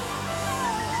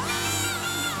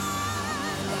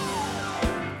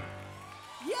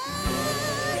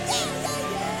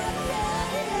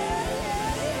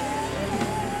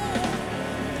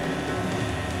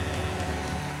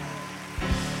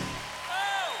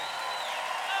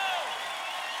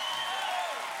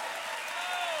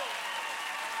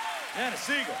 Anna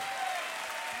Siegel,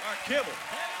 Mark Kibble.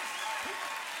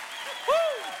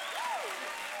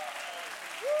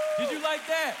 Did you like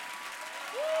that?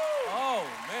 Oh,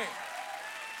 man.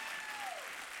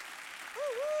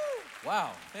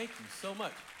 Wow, thank you so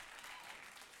much.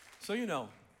 So, you know,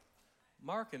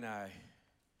 Mark and I,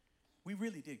 we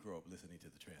really did grow up listening to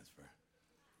The Transfer.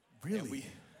 Really? And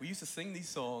we used to sing these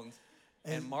songs,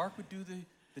 and Mark would do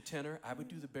the tenor, I would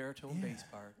do the baritone bass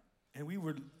part. And we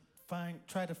would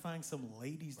try to find some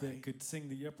ladies that could sing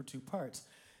the upper two parts,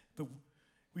 but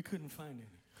we couldn't find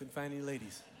any. Couldn't find any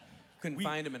ladies. Couldn't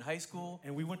find them in high school.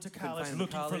 And we went to Couldn't college find them in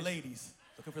looking for college. ladies.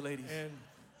 Looking for ladies. And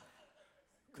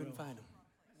couldn't find them.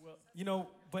 well, you know,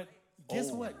 but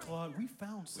guess what, Claude? We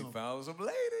found some. We found some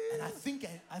ladies. And I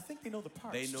think they know the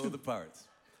parts. They know too. the parts.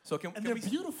 So can And can they're we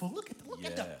beautiful. Look at them.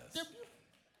 They're beautiful.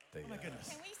 They Oh my are. goodness.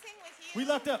 Can we sing with you? We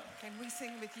lucked up. Can we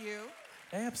sing with you?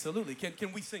 Absolutely.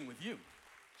 Can we sing with you?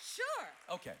 Sure.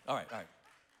 Okay. All right. Wow.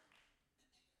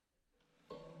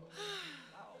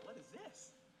 What is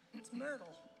this? It's Myrtle.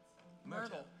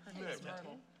 Myrtle. Her name's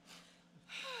Myrtle.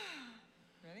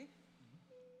 Ready?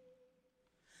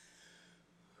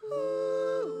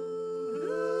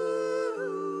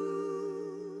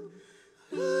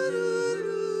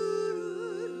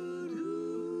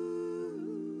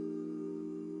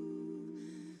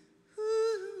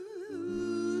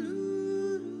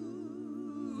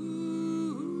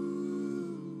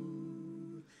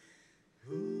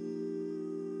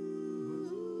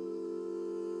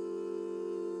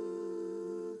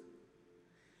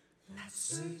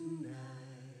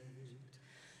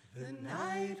 The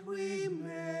night we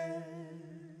met,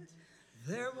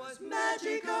 there was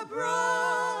magic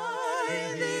abroad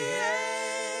in the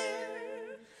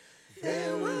air.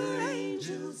 There were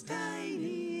angels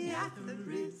dining at the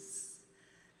Ritz,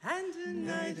 and a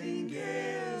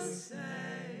nightingale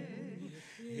sang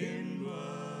in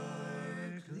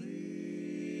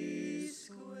Berkeley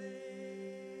Square.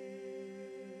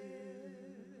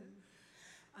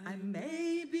 I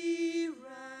may be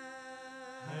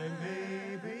right, I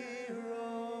may be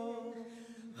wrong,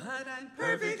 but I'm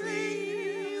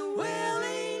perfectly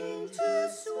willing to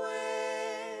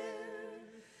swear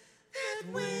that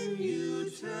when you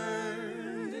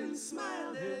turned and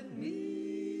smiled at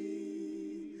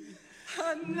me,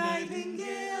 a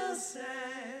nightingale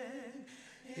sang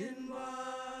in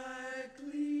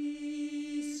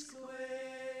Berkeley Square.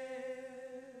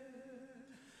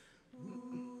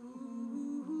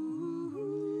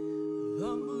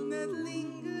 The moon that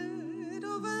lingered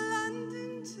over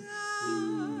London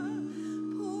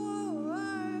town,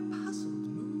 poor puzzled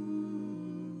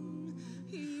moon,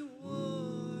 he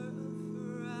wore a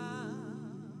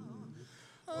frown.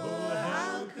 Oh,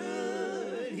 how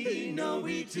could he know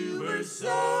we two were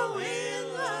so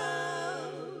in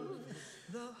love?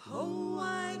 The whole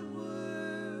wide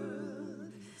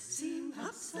world seemed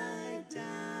upside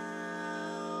down.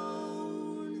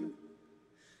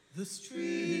 The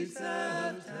streets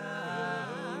of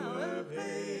town were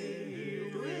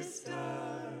paved with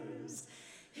stars.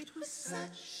 It was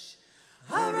such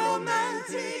a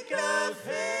romantic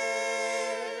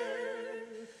affair.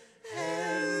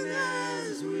 And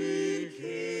as we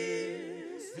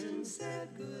kissed and said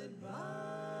goodbye,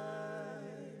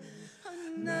 a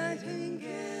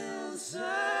nightingale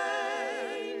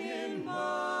sang in Berkeley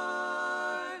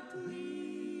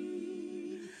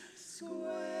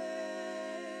Square.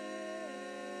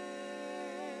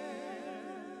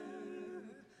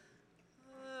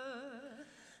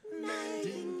 A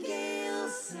nightingale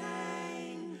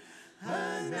sang,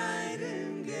 a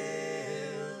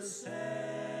nightingale sang.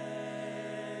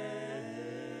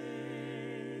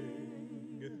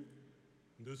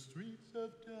 The streets of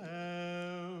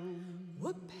town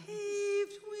Were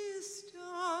paved with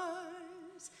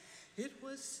stars. It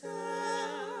was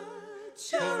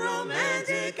such a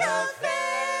romantic affair.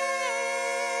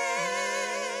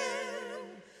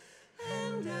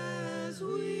 And as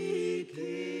we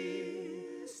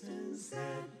kissed and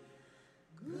said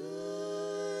goodbye,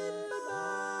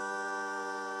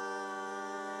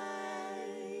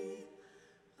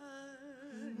 a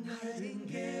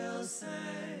nightingale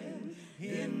sang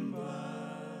in Berkeley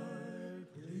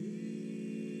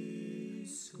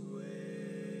Square.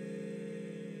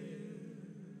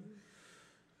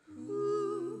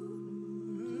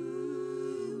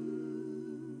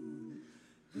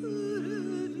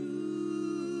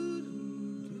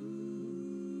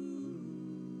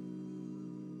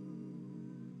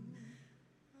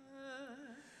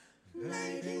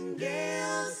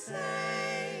 Nightingale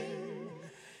sang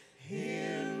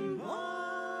in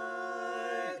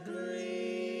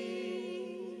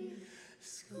Berkeley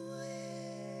Square.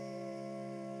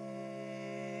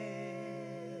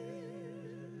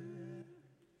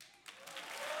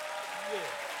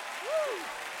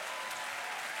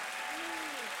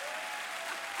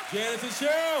 Janice and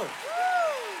Cheryl.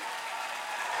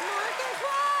 Mark and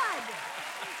Claude.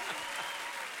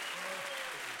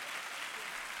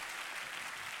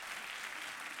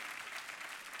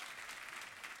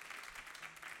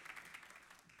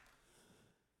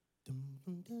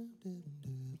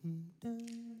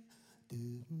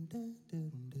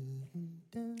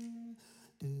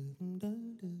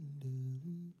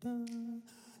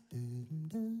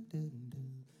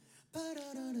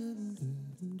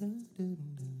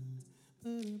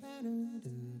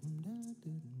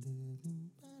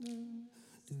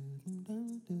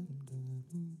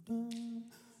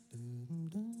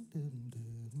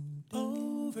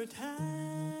 Over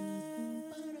time,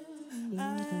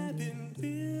 I've been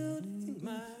building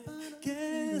my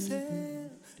castle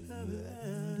of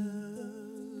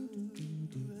love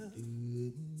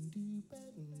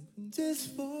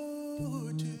just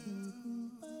for two.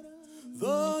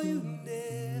 Though you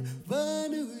never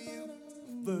knew you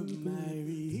were my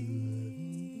reason.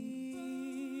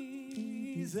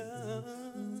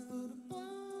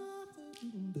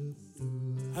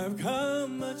 I've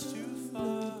come much too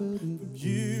far from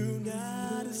you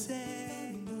now to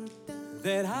say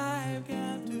that I've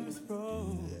got to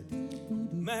throw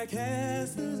my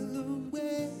castle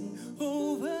away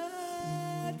over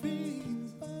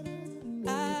dreams.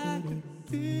 I could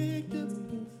pick up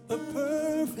a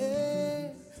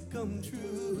perfect come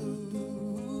true.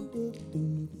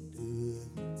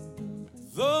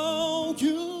 Though Don't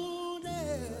you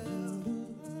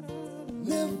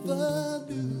never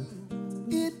knew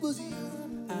it was you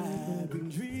I've been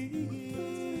dreaming.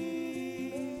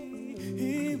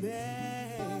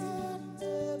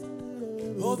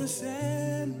 Oh, the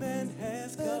Sandman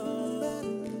has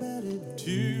gone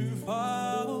too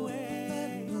far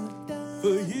away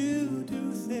for you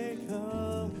to say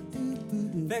come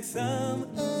back some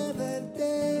other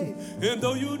day. And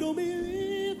though you don't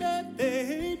believe that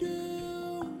they do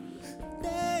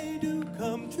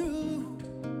come true.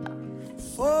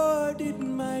 For did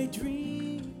my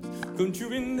dreams come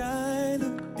true and I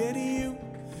looked at you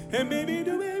and maybe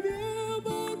do if you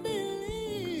won't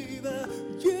believe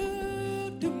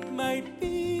you too might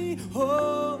be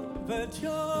overjoyed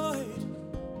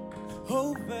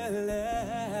over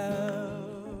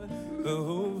love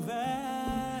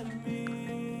over me.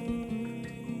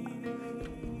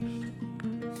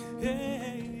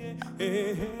 Hey,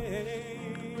 hey, hey,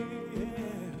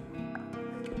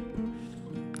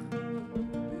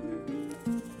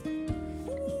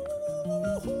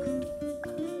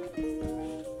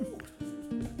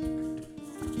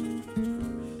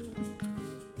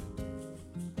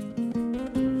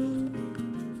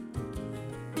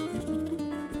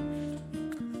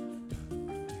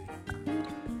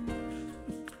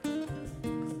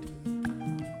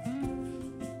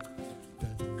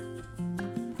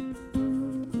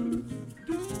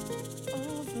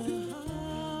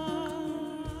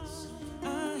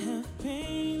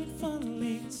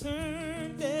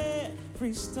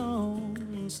 stone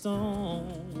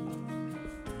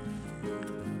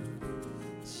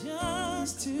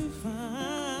just to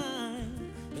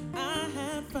find that I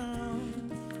had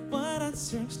found what I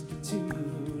searched to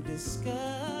discover.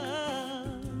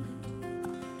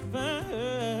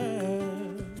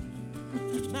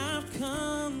 I've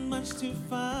come much too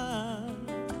far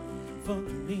for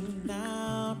me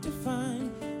now to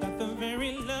find that the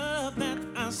very love that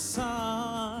I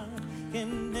saw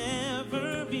can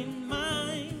never be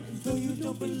mine. Though you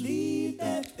don't believe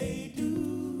that they do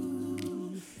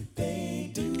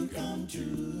come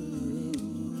true.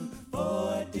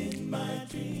 Boy, did my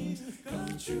dreams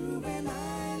come true when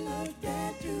I looked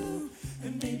at you.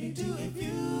 And maybe do if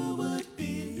you would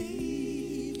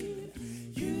believe,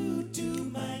 you too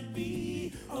might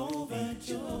be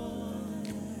overjoyed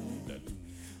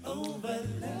over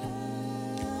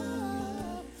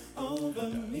love, over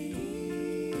me.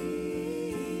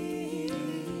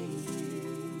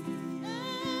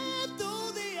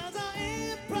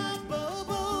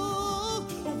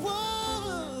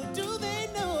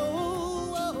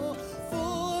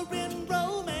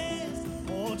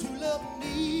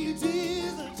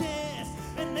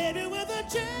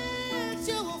 Chance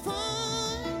you will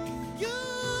find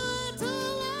you're to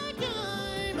like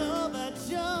I'm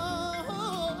overjoyed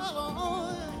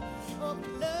of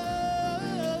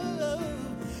love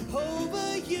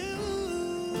over you.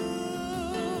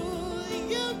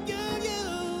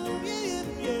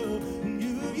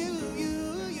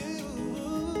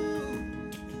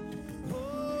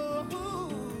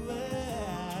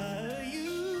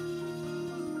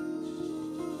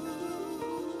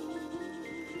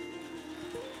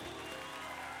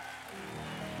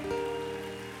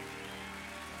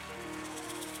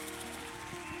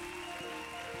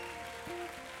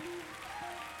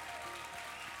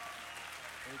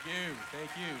 You.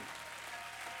 Thank you.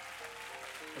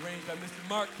 Arranged by Mr.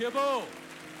 Mark Kibble.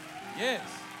 Yes.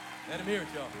 Let him hear it,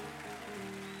 y'all.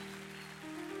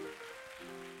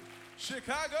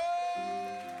 Chicago!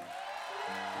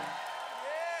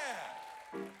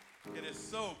 Yeah! It is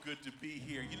so good to be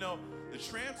here. You know, the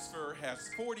transfer has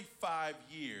 45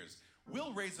 years.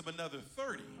 We'll raise him another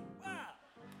 30. Wow.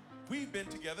 We've been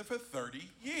together for 30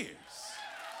 years.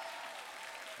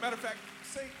 Matter of fact,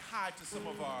 say hi to some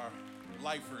of our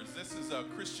lifers. This is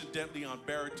Christian Dentley on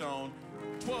baritone.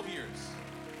 12 years.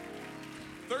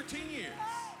 13 years.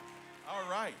 All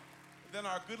right. Then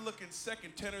our good-looking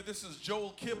second tenor. This is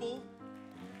Joel Kibble,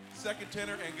 second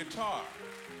tenor and guitar.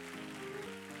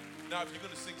 Now, if you're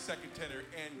going to sing second tenor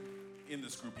and in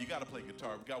this group, you got to play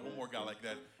guitar. We got one more guy like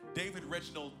that. David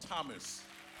Reginald Thomas,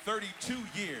 32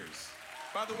 years.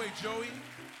 By the way,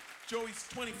 Joey's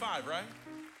 25, right?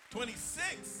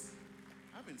 26.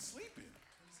 I've been sleeping.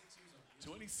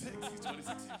 26. He's 26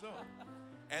 years old.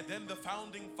 And then the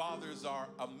founding fathers are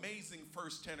amazing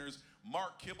first tenors,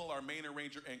 Mark Kibble, our main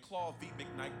arranger, and Claude V.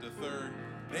 McKnight III.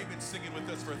 They've been singing with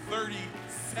us for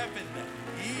 37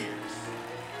 years.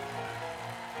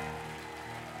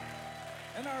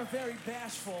 And our very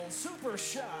bashful, super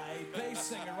shy bass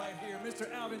singer right here,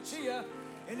 Mr. Alvin Chia,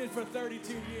 in it for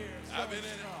 32 years. I've been in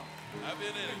it.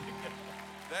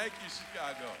 Thank you,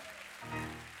 Chicago.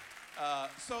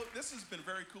 So this has been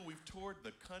very cool. We've toured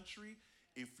the country.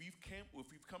 If we've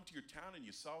come to your town and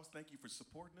you saw us, thank you for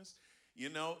supporting us. You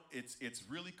know, it's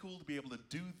really cool to be able to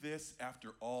do this after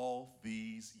all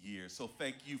these years. So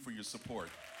thank you for your support.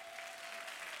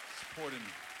 Supporting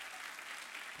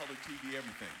public TV,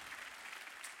 everything.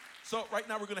 So right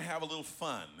now we're going to have a little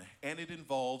fun, and it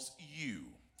involves you.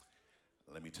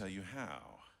 Let me tell you how.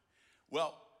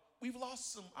 Well, we've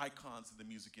lost some icons in the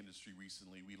music industry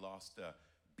recently. We lost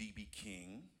B.B.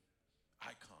 King,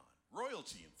 icon,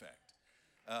 royalty, in fact.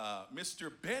 Mr.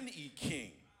 Ben E.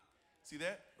 King. See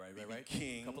that? Right.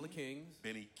 King. Couple of kings.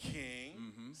 Benny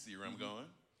King. See where I'm going?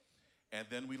 And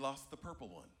then we lost the purple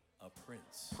one. A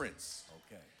prince. Prince.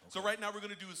 Okay. So right now we're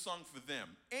going to do a song for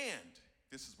them. And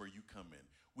this is where you come in.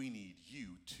 We need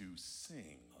you to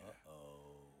sing.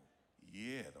 Uh-oh.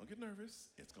 Yeah, don't get nervous.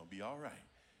 It's going to be all right.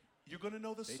 You're going to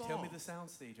know the They song. tell me the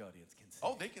Soundstage audience can sing.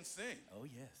 Oh, they can sing. Oh,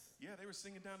 yes. Yeah, they were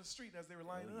singing down the street as they were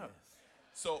lining Oh, up. yes.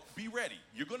 So be ready.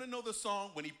 You're going to know the song.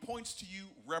 When he points to you,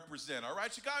 represent. All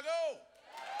right, Chicago?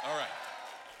 All right.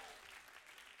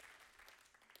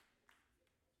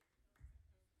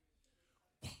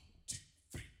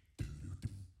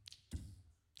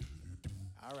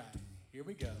 All right, here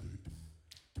we go.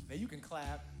 Now you can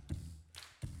clap,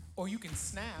 or you can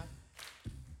snap.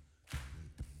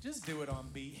 Just do it on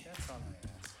beat, that's all I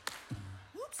ask.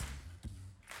 Whoops.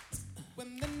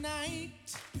 When the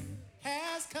night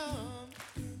has come,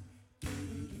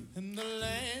 and the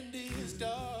land is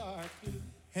dark,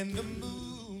 and the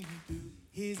moon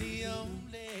is the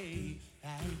only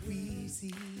light we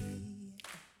see.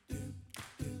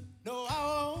 No,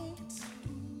 I won't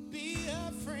be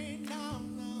afraid, no, I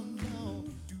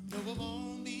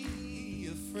won't be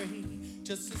afraid,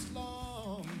 just as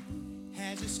long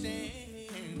as you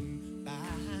stand by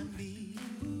me.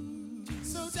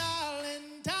 So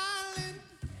darling,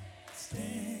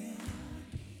 stand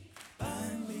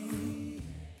by me,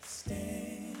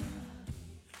 stand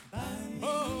by me.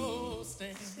 Oh,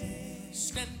 stand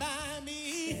by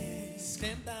me,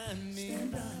 stand by me,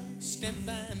 stand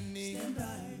by me,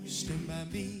 stand by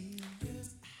me.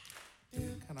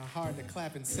 Kind of hard to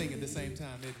clap and sing at the same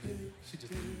time, isn't it? She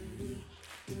just.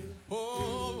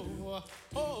 Oh, yeah.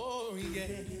 Oh,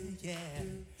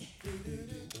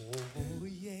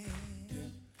 yeah.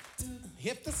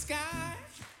 If the sky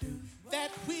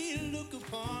that we look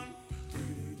upon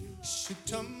should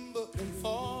tumble and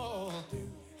fall,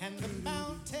 and the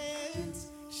mountains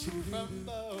should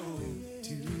crumble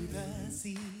to the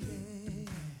sea,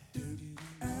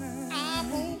 I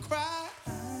won't cry.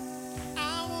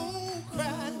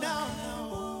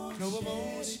 No, I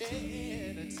won't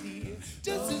shed a tear,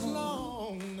 just as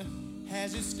long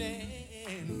as you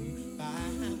stand by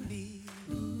me.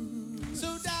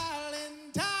 So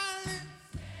darling,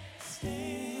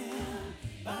 stand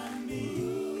by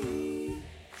me,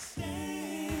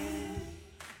 stand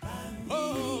by me.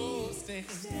 Oh, stand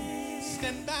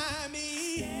by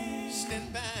me,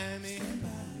 stand by me.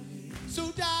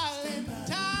 So darling,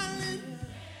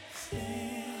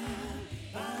 stand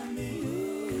by me.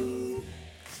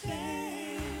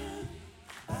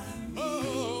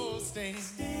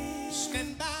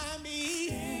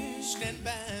 Stand by me, stand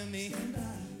by me,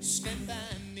 stand by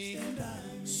me,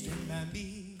 stand by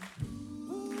me.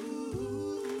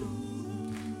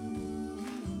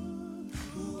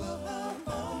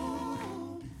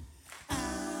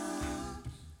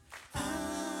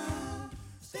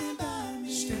 Stand by me, stand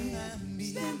by me,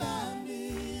 stand by me. Stand by me.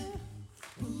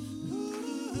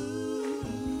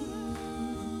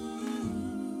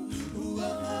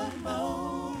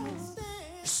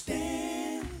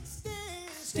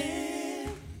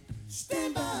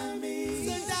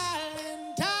 So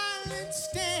darling,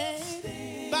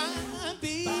 stand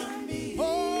by me.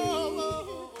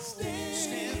 Oh, stand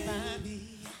by me.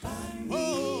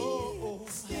 Oh,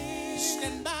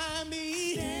 stand by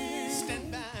me.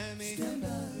 Stand by me.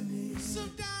 So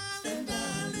darling,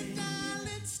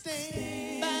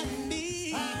 stand by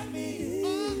me.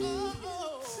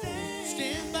 Oh,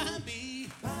 stand by me.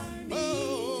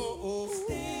 Oh,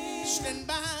 stand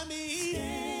by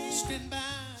me. Stand by.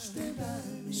 Stand by.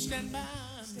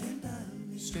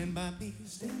 Stand by me.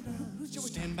 Stand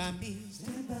by me.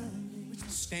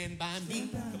 Stand by me.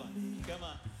 Come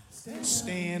on.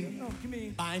 Stand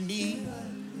by me.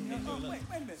 Oh, wait a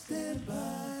minute. Stand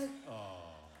by.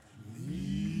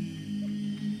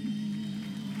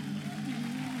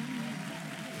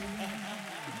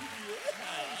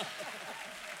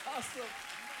 Awesome.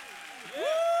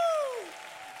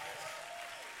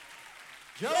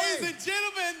 Ladies and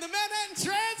gentlemen, the Manhattan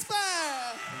Transfer.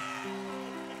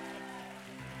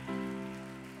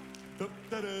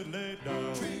 Lay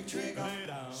down. Trick, Lay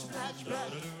down. smash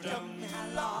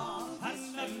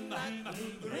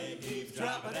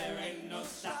drop, but there ain't no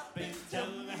stopping. Tell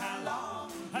me how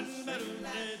long.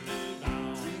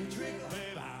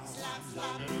 Slap,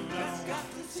 slap, just got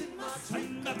to sit my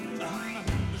drink.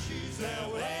 She's there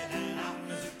waiting on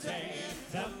the day.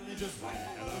 Tell me just when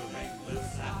the rain will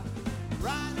stop.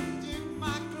 Riding in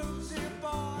my clothes here,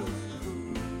 boy,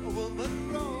 over the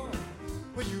road.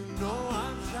 Well, you know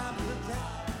I'm shopping the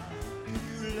town. You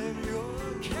let your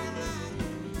cat.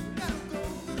 Gotta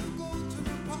go to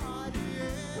the party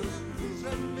and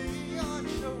set me on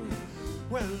show.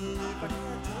 Well, if I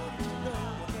can't talk to no,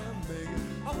 I can't make it.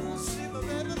 I won't see my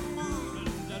baby tomorrow.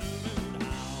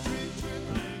 Drink, drink,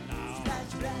 splash,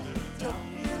 splash, don't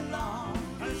be along.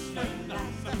 Spend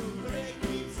last the rain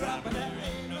keeps dropping, there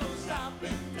ain't no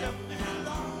stopping. Tell me how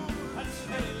long.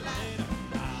 Spend last.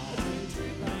 Drink,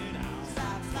 drink,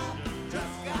 stop, stop.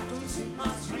 Just got to see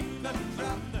my sweet little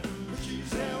drop. She's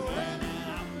there waiting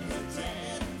on the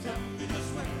dead. Tell me just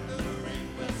when the rain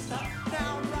will stop.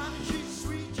 Now, Ronnie, she's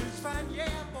sweet, just fine,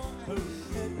 yeah, boy.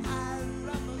 And I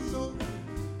love her so.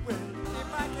 Well,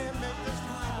 if I can't make this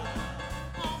time,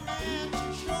 oh man, she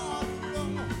sure will.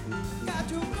 Got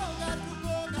to go, got to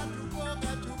go, got to go,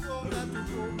 got to go, got to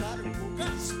go, got to go,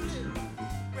 got to split.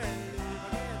 Well, if I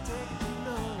can't take it, you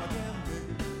know I can't make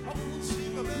it. I won't see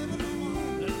my baby no more.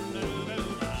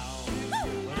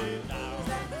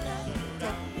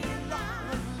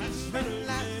 Spend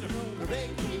last, the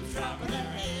rain keeps dropping,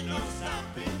 there ain't no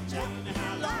stopping. Tell me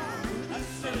how long.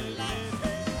 Spend last,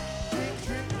 drink,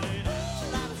 drink,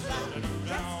 slap, slap.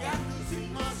 Just got to see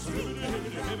my sweet little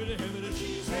drop.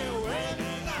 She's here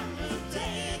waiting on the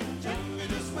dead. Tell me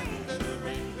just when the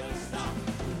rain will stop.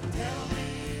 Tell me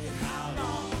how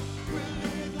long will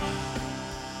it last?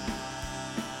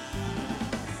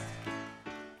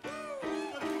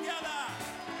 Together.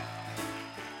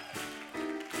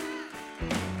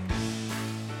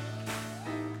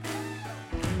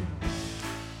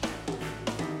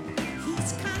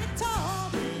 He's kind of tall.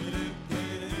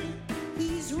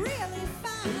 He's really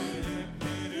fine.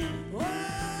 Oh,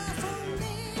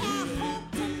 someday I hope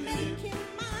to make him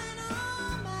mine, oh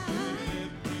mine.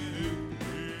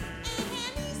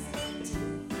 And he's neat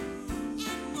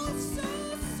and oh so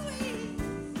sweet.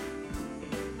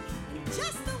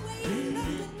 Just the way he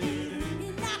looked at me, he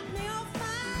knocked me off my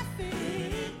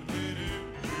feet.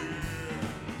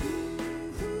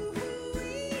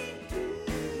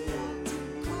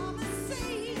 Come and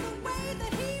see the way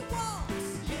that he walks,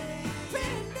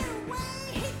 pretty little way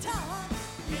he talks.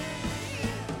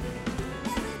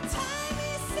 Every time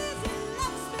he says he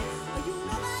loves me, you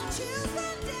know that chills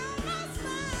run down my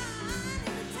spine.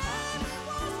 Every time he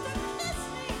wants to kiss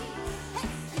me,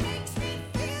 it makes me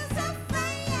feel so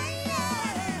fine.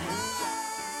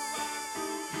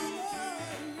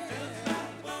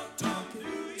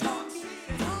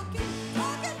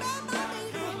 Talking about my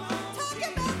baby,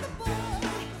 talking about the boy.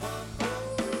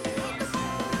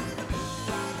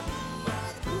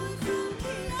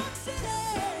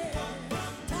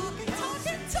 Talking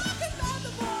about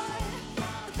the boy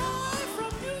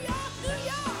from New York, New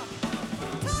York.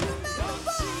 Talking about the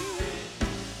boy.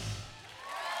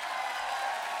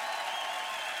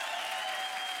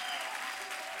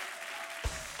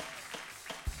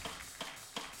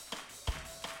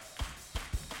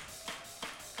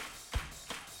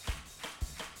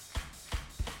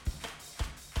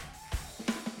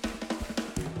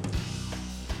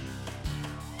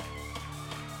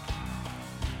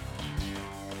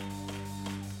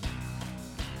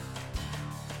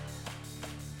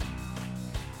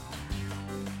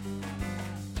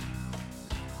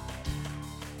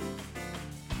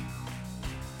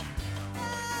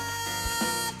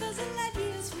 Doesn't let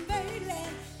years from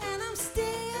Birdland, and I'm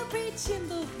still preaching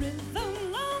the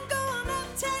rhythm. Long gone up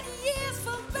 10 years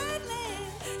from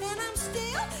Birdland, and I'm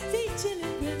still teaching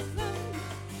it rhythm.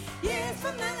 Yeah,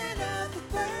 from the land of the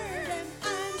bird, and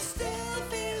I'm still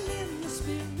feeling the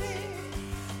spirit.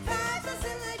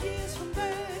 5,000 light years from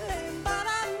Birdland, but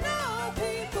I know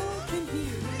people can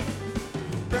hear it.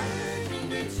 Burn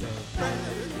minutes,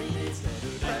 burn minutes,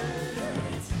 burn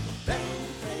minutes, burn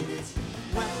minutes.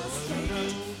 Well,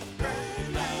 straight, burn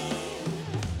land.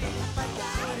 If I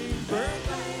die in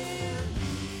Birdland.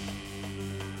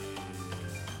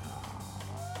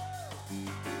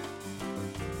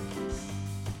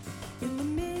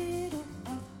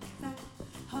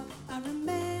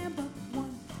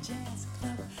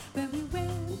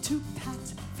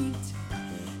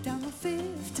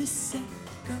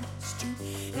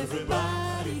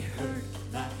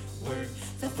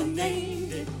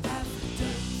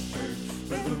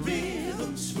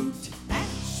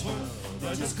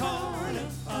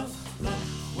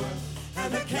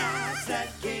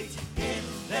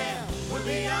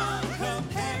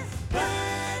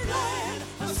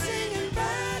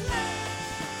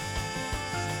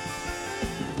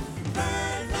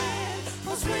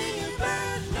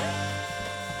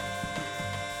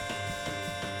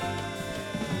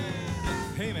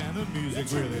 music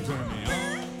really turned me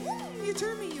on. You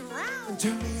turn me around.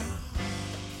 Turn me on.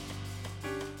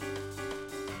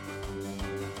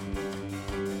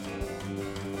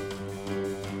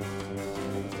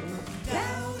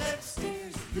 Down that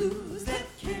stairs, blues that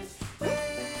cares.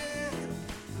 Well,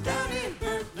 down in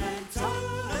Birdland,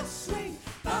 total swing.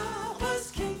 I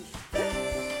was king.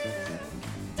 Well,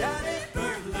 down in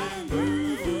Birdland,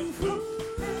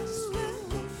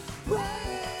 well,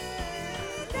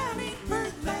 down in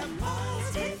Birdland,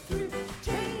 miles came through,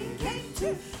 train came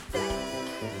to.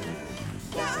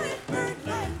 Down in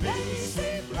Birdland, they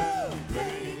say blue,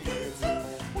 train came to.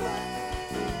 Well,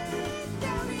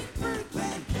 down in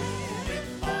Birdland,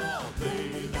 cannonball,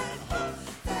 baby, that whole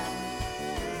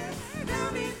thing.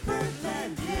 Down in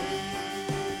Birdland,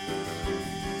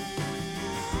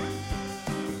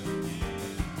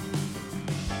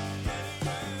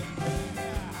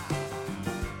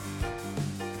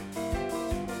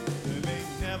 There may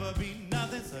never be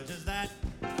nothing such as that.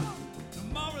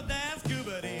 Tomorrow that's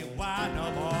scuba dee. Why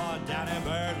no more down in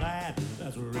Birdland?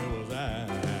 That's where it was at.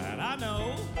 I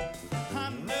know.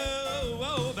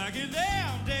 Oh, back in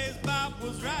them days, Bob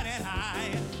was riding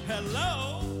high.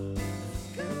 Hello.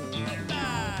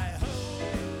 Goodbye.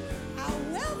 how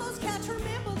well those cats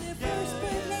remember their first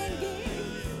Birdland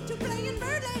gig. To play in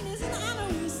Birdland is an honor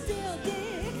we still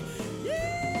dig.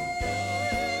 Yeah,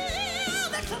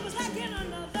 that club was like in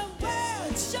another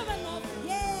world. Shoving off,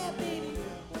 yeah, baby.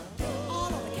 All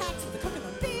of the cats with the cooking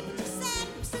on people just sat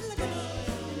and stood looking up.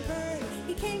 And Bird,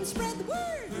 he came to spread the word.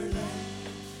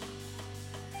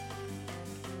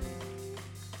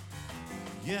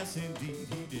 Yes, indeed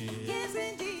he did. Yes,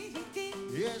 indeed, he did.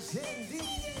 Yes, indeed.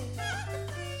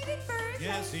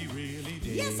 Yes, he really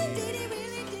did. Yes, indeed, he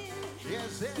really did.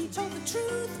 Yes, He told the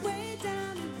truth way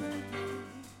down in Birdland.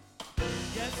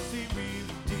 Yes, he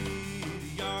really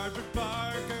did. Yardbird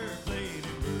Parker played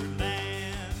in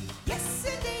Birdland. Yes,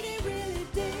 indeed, he really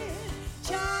did.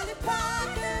 Charlie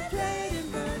Parker played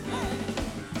in Birdland.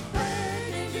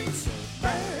 Bird and it's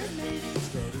Bird made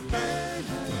it. Bird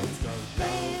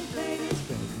Land played it.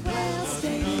 Well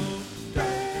stayed in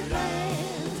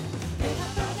Birdland. They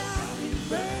got burned out in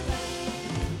Birdland.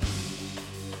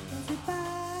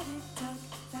 Everybody dug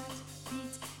that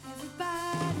beat.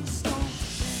 Everybody stomped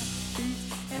their feet.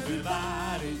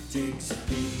 Everybody takes a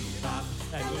beat up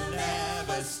and will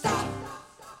never stop.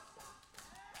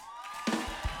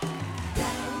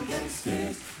 Down them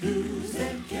stairs, blues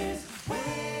and cares.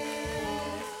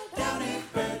 Well, down in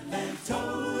Birdland,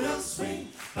 total swing.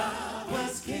 Bob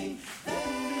was king. There,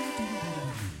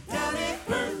 down in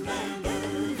Birdland,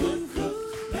 Bird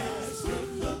cook, that's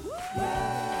look.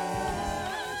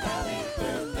 Well, down in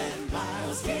Birdland,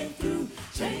 miles came through,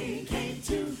 train came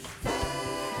to. There,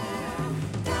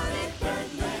 down in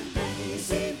Birdland,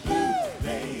 Macy Blue,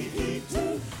 lady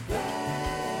too.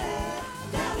 There,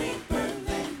 down in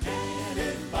Birdland,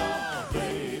 cannonball,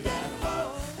 play that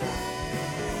whole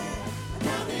thing.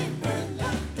 Down in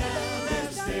Birdland, down them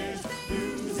stairs,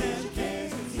 blues and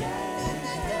cares,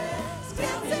 yeah.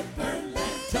 Down in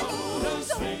Birdland, total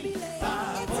swing,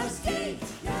 Bob was king,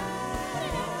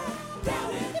 yeah.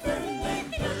 Down in Birdland,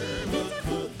 Bird would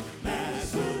cook,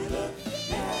 Mass would look,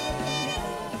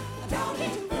 yeah. Down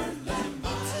in Birdland,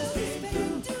 miles came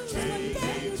through, train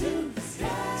came to,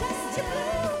 yeah. Just your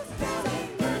blues, down in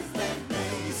Birdland,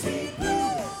 Macy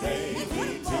Blue,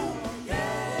 lady too,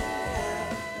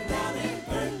 yeah. Down in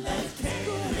Birdland,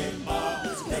 cannonball,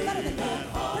 play that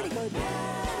whole pretty good,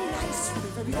 very nice,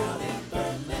 very good. Down in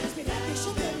Birdland, we got the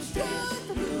sugar, good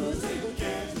for blues, very good,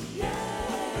 yeah.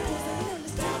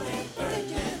 Down in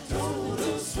Birdland,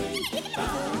 total swing,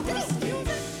 Bob was king,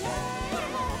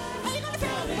 yeah. How you gonna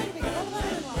feel?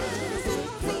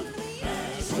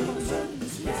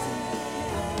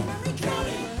 Down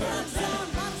in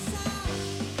Birdland,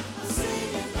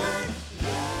 singing bird.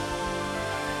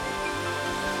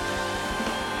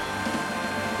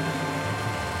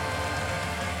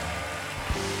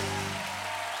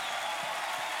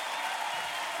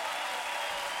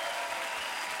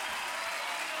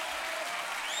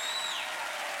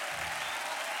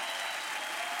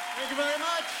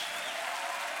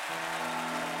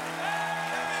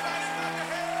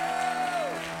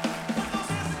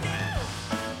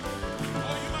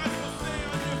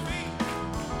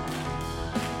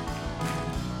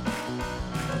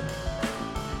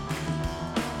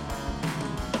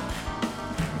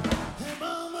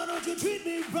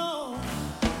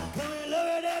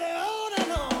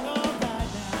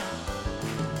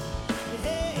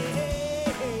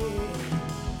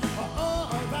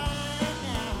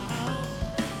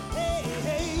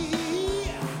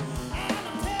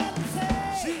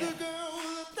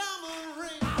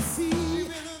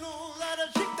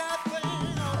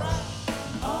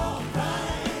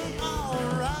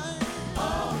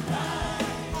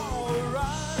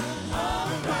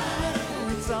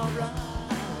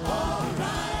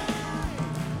 Alright.